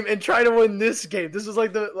this game and try to win this game. This was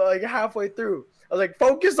like halfway through. I was like,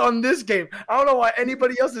 focus on this game. I don't know why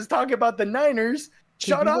anybody else is talking about the Niners.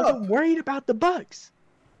 Shut up. We wasn't worried about the Bucks.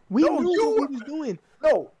 We knew what we was doing.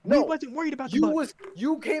 No. We wasn't worried about the Bucks.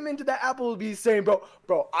 You came into the Applebee's saying, bro,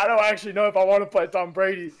 I don't actually know if I want to play Tom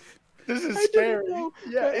Brady. This is fair.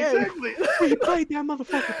 Yeah, exactly. We played that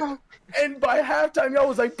motherfucker, bro. And by halftime, y'all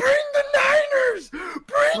was like, "Bring the Niners,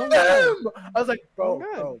 bring them." I was like,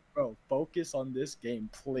 "Bro, focus on this game,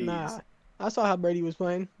 please." Nah, I saw how Brady was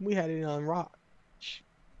playing. We had it on rock.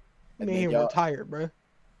 Made him retire, bro.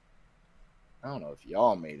 I don't know if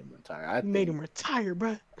y'all made him retire. I made him retire,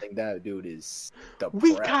 bro. I think that dude is depressed.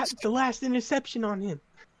 We got the last interception on him.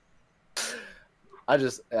 I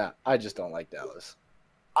just don't like Dallas.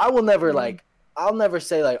 I will never I'll never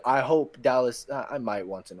say like I hope Dallas. I might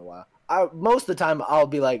once in a while. Most of the time I'll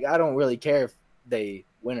be like I don't really care if they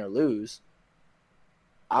win or lose.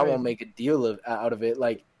 I won't make a deal out of it.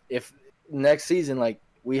 Like if next season like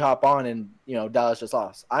we hop on and Dallas just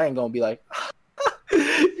lost, I ain't gonna be like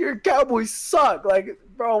your Cowboys suck. Like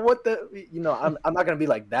bro, what the I'm not gonna be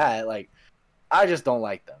like that. Like I just don't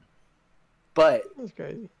like them. But that's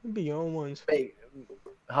crazy. It'd be your own ones.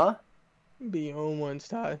 Huh? Be your own ones,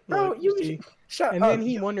 Ty. Bro, look, you shut and up. then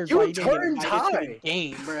he wonders why you didn't get invited to the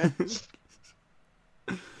game, bro.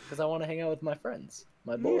 Because I want to hang out with my friends,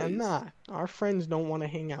 my boys. Yeah, nah. Our friends don't want to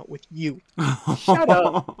hang out with you. Shut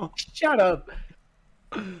up. Shut up.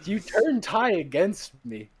 You turned Ty against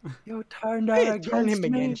me. You turned him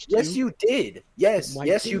against you. Yes, you did. Yes,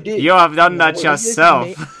 you did. You have done that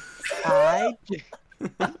yourself.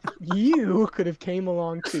 You could have came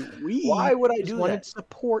along too. Why would I do that? Wanted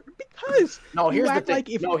support because here's the thing.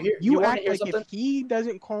 If he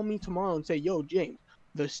doesn't call me tomorrow and say, "Yo, James,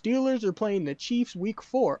 the Steelers are playing the Chiefs week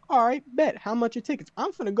 4. All right, bet. How much are tickets?" I'm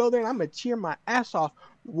gonna go there and I'm gonna cheer my ass off,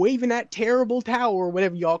 waving that terrible towel or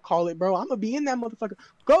whatever y'all call it, bro. I'm gonna be in that motherfucker.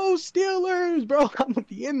 Go Steelers, bro. I'm gonna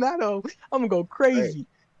be in that. I'm gonna go crazy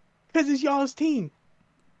because it's y'all's team.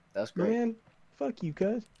 That's great. Man, fuck you,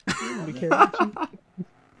 cuz. I don't really care about you.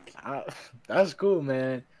 That's cool,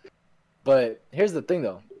 man. But here's the thing,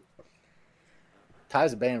 though.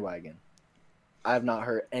 Ty's a bandwagon. I have not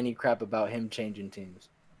heard any crap about him changing teams.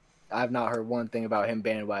 I have not heard one thing about him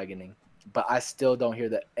bandwagoning. But I still don't hear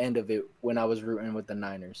the end of it when I was rooting with the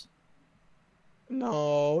Niners.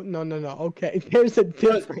 No. Okay, there's a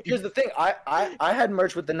difference. Here's the thing. I had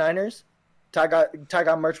merch with the Niners. Ty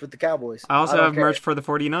got merch with the Cowboys. I also have merch for the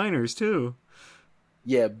 49ers, too.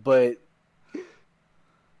 Yeah, but...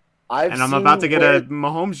 I'm about to get a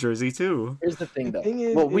Mahomes jersey too. Here's the thing, though.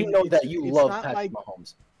 We know that you love Patrick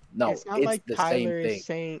Mahomes. No, it's not like the Tyler same thing.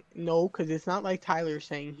 Saying no, because it's not like Tyler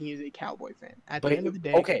saying he is a Cowboy fan. At the end of the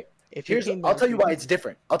day, okay. I'll tell you why it's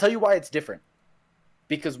different.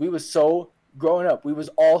 Because we was growing up, we was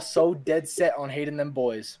all so dead set on hating them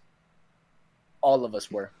boys. All of us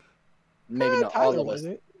were. Maybe not Tyler all of us.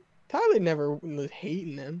 Tyler never was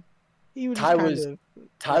hating them. He was Ty was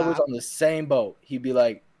on the same boat. He'd be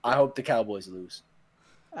like, I hope the Cowboys lose.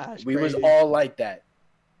 We was all like that.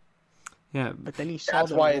 Yeah, but then he saw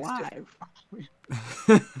them live.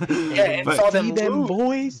 And saw them lose.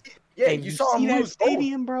 Boys. Yeah, and you saw them that lose.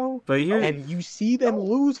 Stadium, bro. But and you see them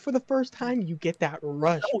lose for the first time. You get that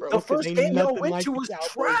rush, bro. The first game y'all went to was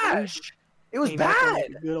trash. It was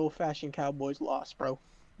bad. Good old fashioned Cowboys loss, bro.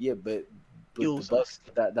 Yeah, but the Bucks,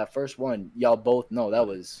 that first one, y'all both know that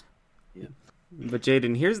was. Yeah. But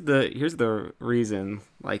Jaden, here's the reason.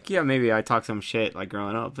 Like, yeah, maybe I talk some shit like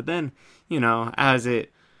growing up, but then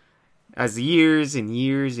as years and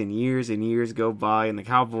years and years and years go by, and the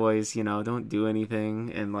Cowboys, don't do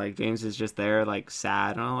anything, and like James is just there, like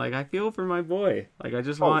sad, and I'm like, I feel for my boy. Like, I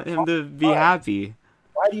just want him to be happy.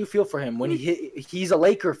 Why do you feel for him when he's a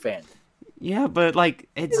Laker fan? Yeah, but like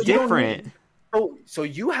it's different. So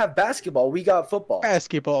you have basketball, we got football.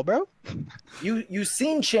 Basketball, bro. You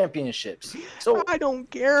seen championships. So I don't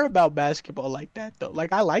care about basketball like that though.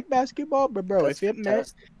 Like I like basketball, but bro,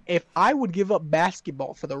 if I would give up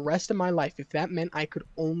basketball for the rest of my life, if that meant I could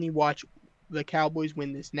only watch the Cowboys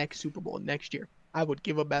win this next Super Bowl next year, I would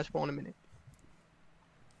give up basketball in a minute.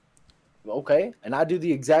 Okay, and I do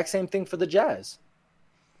the exact same thing for the Jazz.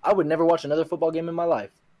 I would never watch another football game in my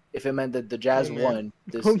life if it meant that the Jazz won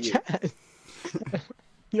this year. Jazz.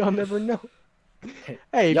 Y'all never know.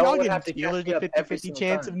 Hey, if y'all give the Steelers a 50-50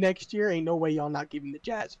 chance of next year, ain't no way y'all not giving the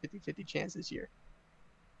Jazz 50-50 chance this year.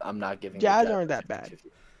 I'm not giving Jazz aren't that bad.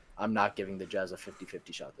 I'm not giving the Jazz a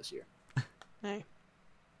 50-50 shot this year. Hey.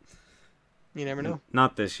 You never know.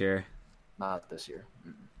 Not this year. Not this year.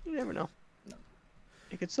 You never know. No.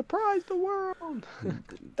 It could surprise the world.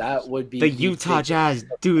 That would be the Utah Jazz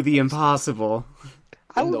do the impossible.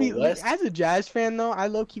 I would be, as a Jazz fan though, I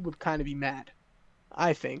low-key would kind of be mad.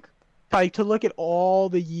 I think. Like, to look at all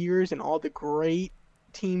the years and all the great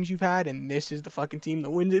teams you've had, and this is the fucking team that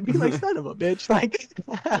wins it, be like, son of a bitch. Like,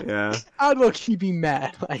 yeah. I'd low-key be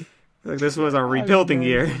mad. Like this was our rebuilding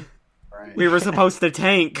year. Right. We were supposed to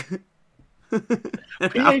tank.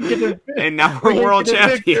 and now we're world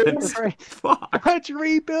champions. Fuck. Let's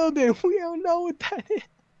rebuilding. We don't know what that is.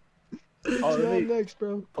 Oh, next,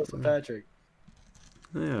 bro. Post Patrick.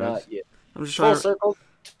 Yeah. I'm just trying circle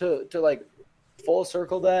to like full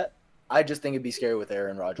circle that. I just think it'd be scary with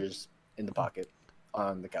Aaron Rodgers in the pocket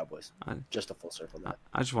on the Cowboys. Just a full circle that.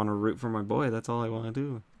 I just want to root for my boy. That's all I want to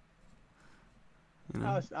do. You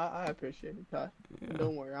know? I appreciate it, Ty. Yeah.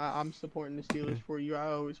 Don't worry. I'm supporting the Steelers for you.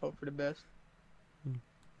 I always hope for the best.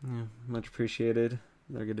 Yeah, much appreciated.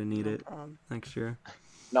 They're going to need it next year.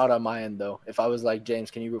 Not on my end, though. If I was like, James,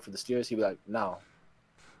 can you root for the Steelers? He'd be like, no.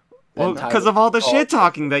 Well, because of all the shit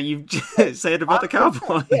talking that you've said about the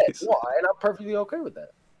Cowboys. Yeah, and I'm perfectly okay with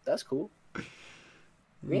that. That's cool.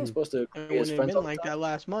 We ain't supposed to agree as friends all the time. It wouldn't have been like that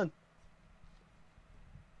last month.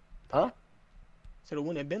 Huh? So it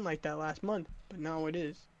wouldn't have been like that last month, but now it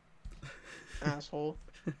is. Asshole.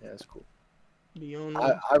 Yeah, that's cool.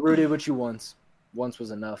 I rooted with you once. Once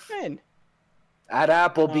was enough. When? At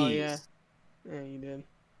Applebee's. Oh, yeah. Yeah, you did.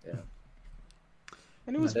 Yeah.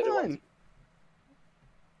 And it was fun.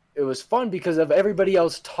 It was fun because of everybody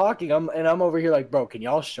else talking. I'm over here like, bro, can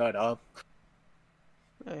y'all shut up?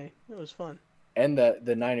 Hey, it was fun. And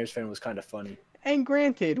the Niners fan was kind of funny. And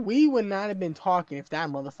granted, we would not have been talking if that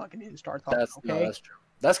motherfucker didn't start talking. No, that's true.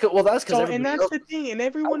 That's good. Well, that's because and that's the thing, and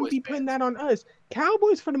everyone be putting that on us.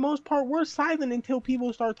 Cowboys, for the most part, we're silent until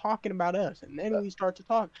people start talking about us, and then we start to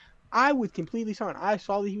talk. I was completely silent. I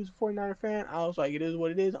saw that he was a 49er fan. I was like, it is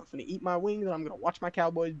what it is. I'm going to eat my wings, and I'm going to watch my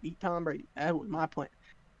Cowboys beat Tom Brady. That was my plan.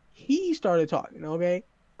 He started talking, okay?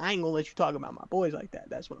 I ain't going to let you talk about my boys like that.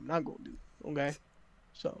 That's what I'm not going to do, okay?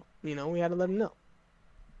 So, we had to let him know.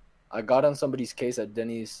 I got on somebody's case at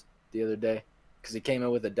Denny's the other day because he came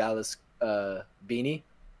in with a Dallas beanie.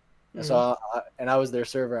 And so I was their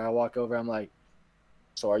server. I walk over. I'm like,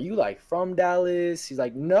 so are you like from Dallas? He's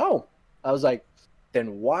like, no. I was like,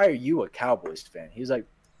 then why are you a Cowboys fan? He's like,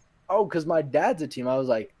 oh, because my dad's a team. I was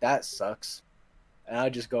like, that sucks. And I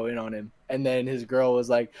just go in on him. And then his girl was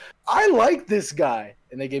like, I like this guy.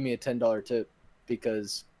 And they gave me a $10 tip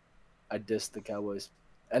because I dissed the Cowboys.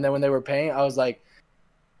 And then when they were paying, I was like,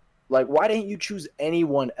 why didn't you choose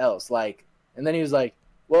anyone else? And then he was like,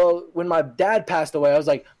 well, when my dad passed away, I was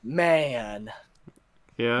like, man.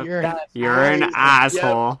 Yeah, you're an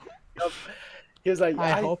asshole. Yep. He was like,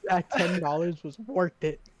 I hope that $10 was worth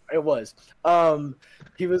it. It was.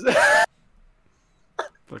 He was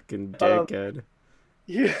fucking dickhead.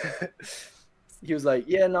 He was like,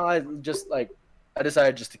 yeah, no, I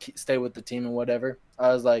decided just to stay with the team and whatever.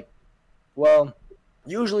 I was like, well,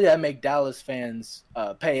 usually I make Dallas fans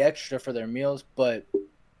pay extra for their meals, but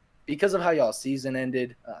because of how y'all season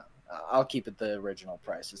ended, I'll keep it the original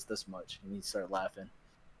price. It's this much. And he started laughing.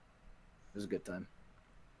 It was a good time.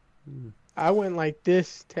 I went like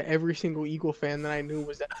this to every single Eagle fan that I knew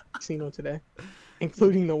was at the casino today,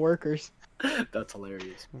 including the workers. That's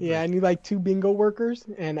hilarious. Yeah, I knew like 2 bingo workers,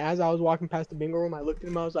 and as I was walking past the bingo room, I looked at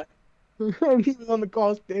him. I was like, he was on the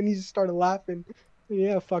call, and he just started laughing.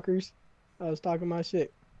 Yeah, fuckers. I was talking my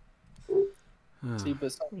shit. See,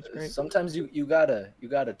 but sometimes you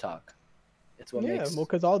gotta talk. It's what makes. Yeah, well,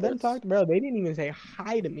 because all them talked, bro. They didn't even say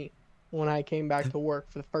hi to me when I came back to work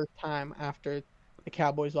for the first time after the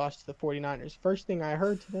Cowboys lost to the 49ers. First thing I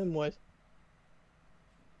heard to them was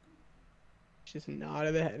just a nod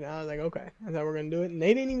of the head. And I was like, okay, that's how we're going to do it. And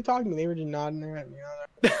they didn't even talk to me. They were just nodding their head.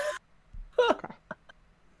 Okay.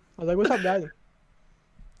 I was like, what's up, guys?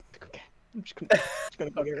 Like, okay, I'm just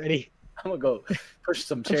gonna go get ready. I'm going to go push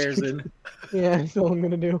some chairs in. Yeah, that's all I'm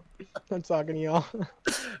going to do. I'm talking to y'all.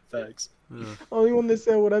 Facts. Only one that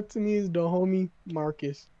said what up to me is the homie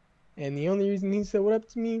Marcus. And the only reason he said what up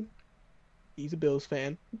to me, he's a Bills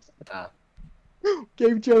fan.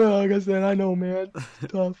 Gave each other a hug. I said, I know, man.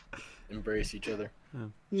 It's tough. Embrace each other.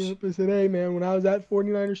 Yep. I said, hey, man, when I was at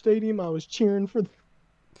 49er Stadium, I was cheering for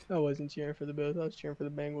I wasn't cheering for the Bills. I was cheering for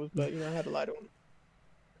the Bengals. But, I had to lie to him.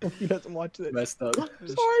 Hope he doesn't watch this. Messed up.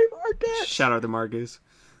 Sorry, Marcus. Shout out to Marcus.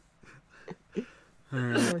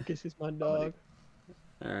 Marcus is my dog.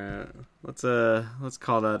 Alright, let's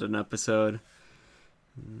call that an episode.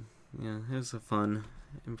 Yeah, it was a fun,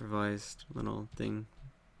 improvised little thing.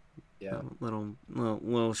 Yeah.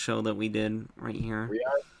 Little show that we did right here.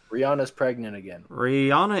 Rihanna's pregnant again.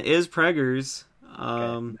 Rihanna is preggers.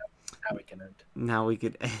 Now we can end. Now we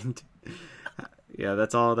could end. Yeah,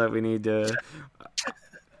 that's all that we need to.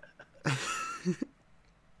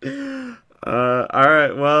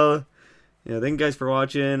 Alright, well, yeah, thank you guys for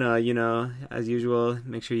watching. As usual,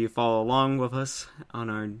 make sure you follow along with us on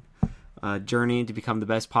our journey to become the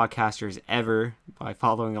best podcasters ever by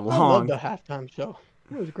following along. I love the halftime show.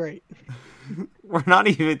 It was great. We're not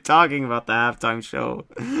even talking about the halftime show.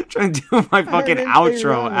 I'm trying to do my fucking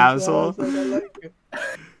outro, asshole. So I like it.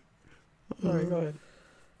 Sorry, go ahead.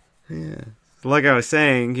 Yeah. Like I was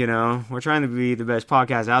saying, we're trying to be the best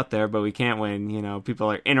podcast out there, but we can't when,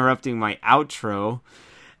 people are interrupting my outro.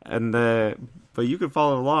 But you can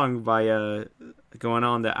follow along by going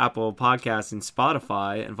on to Apple Podcasts and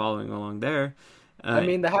Spotify and following along there. The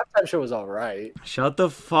halftime show was all right. Shut the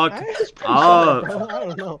fuck up. I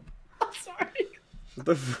don't know. I'm sorry. Shut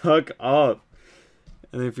the fuck up.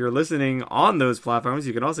 And if you're listening on those platforms,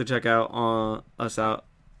 you can also check out us out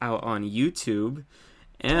on YouTube.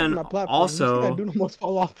 And also, that dude almost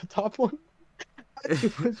fall off the top one. That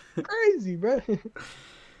shit was crazy, bro.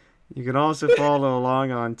 You can also follow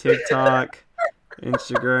along on TikTok,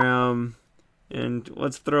 Instagram, and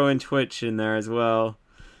let's throw in Twitch in there as well.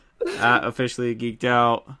 At Officially Geeked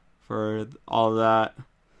Out for all of that.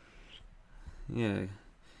 Yeah.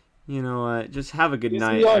 You know what? Just have a good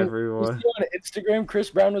night, everyone. On Instagram,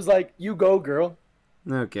 Chris Brown was like, "You go, girl."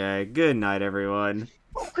 Okay. Good night, everyone.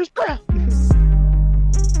 Oh, Chris Brown.